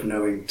new way of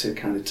knowing to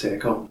kind of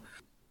take on.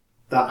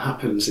 That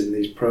happens in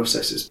these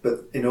processes,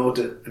 but in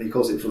order, and he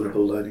calls it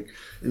vulnerable learning,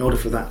 in order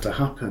for that to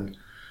happen,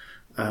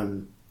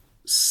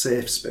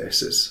 safe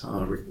spaces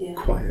are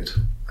required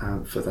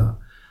for that.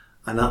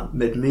 And that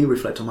made me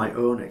reflect on my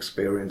own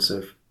experience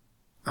of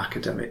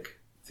academic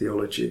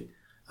theology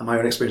and my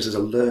own experience as a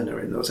learner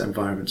in those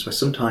environments where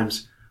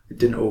sometimes it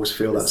didn't always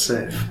feel that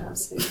safe.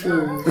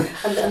 Absolutely.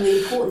 and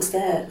the importance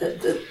there,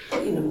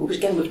 which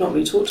again we've not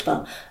really talked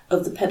about,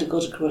 of the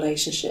pedagogical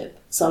relationship.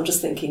 So I'm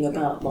just thinking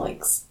about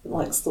Mike's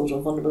thought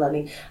on vulnerable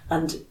learning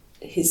and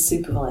his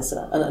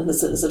supervisor, and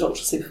as a doctoral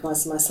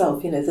supervisor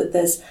myself, that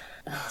there's,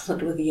 I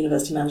don't know whether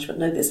university management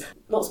know this,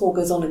 lots more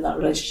goes on in that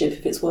relationship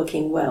if it's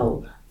working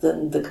well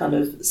than the kind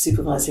of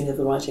supervising of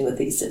the writing of a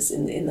thesis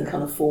in the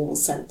kind of formal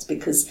sense,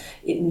 because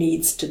it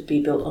needs to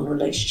be built on a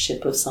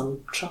relationship of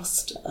some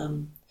trust.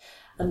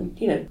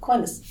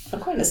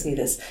 Aquinas knew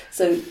this.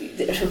 So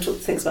everyone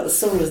thinks about the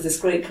soul as this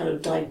great kind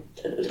of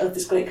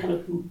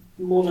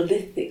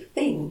monolithic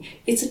thing.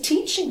 It's a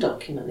teaching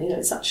document.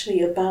 It's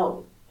actually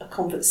about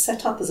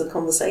set up as a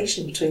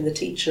conversation between the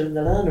teacher and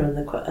the learner and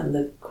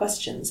the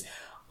questions,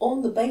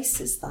 on the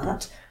basis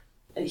that,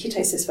 he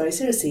takes this very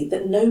seriously,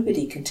 that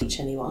nobody can teach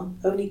anyone,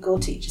 only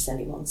God teaches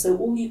anyone. So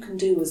all you can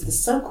do as the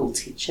so-called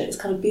teacher is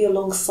kind of be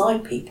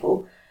alongside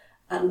people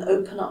and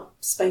open up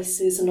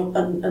spaces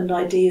and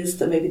ideas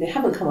that maybe they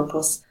haven't come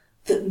across,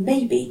 that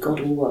maybe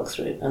God will work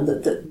through, and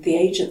that the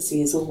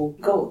agency is all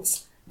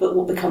God's. But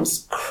what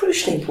becomes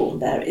crucially important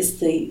there is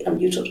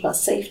you talked about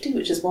safety,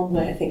 which is one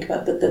way I think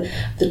about, but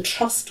the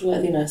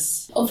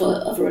trustworthiness of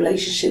a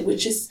relationship,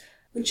 which is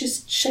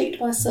shaped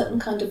by a certain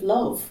kind of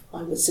love,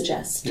 I would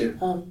suggest. Yeah.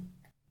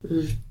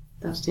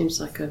 That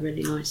seems like a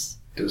really nice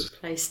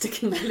place to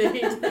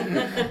conclude.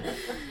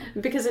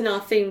 Because in our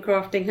theme,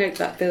 Crafting Hope,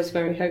 that feels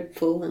very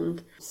hopeful.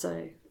 And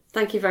so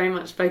thank you very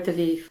much, both of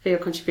you, for your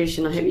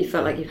contribution. I hope you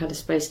felt like you had a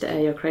space to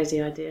air your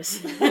crazy ideas.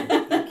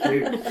 Thank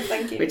you.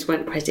 Thank you. Which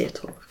weren't crazy at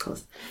all, of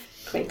course.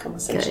 Great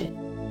conversation.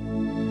 Okay.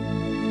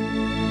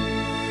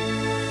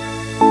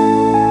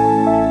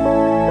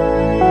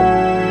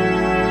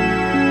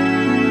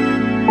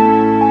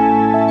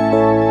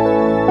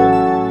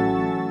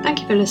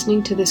 For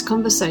listening to this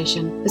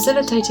conversation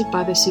facilitated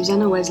by the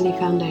Susanna Wesley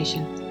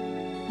Foundation.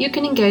 You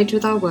can engage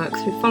with our work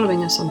through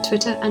following us on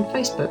Twitter and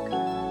Facebook,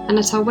 and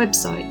at our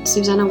website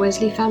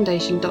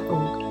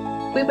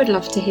susannawesleyfoundation.org. We would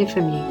love to hear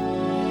from you.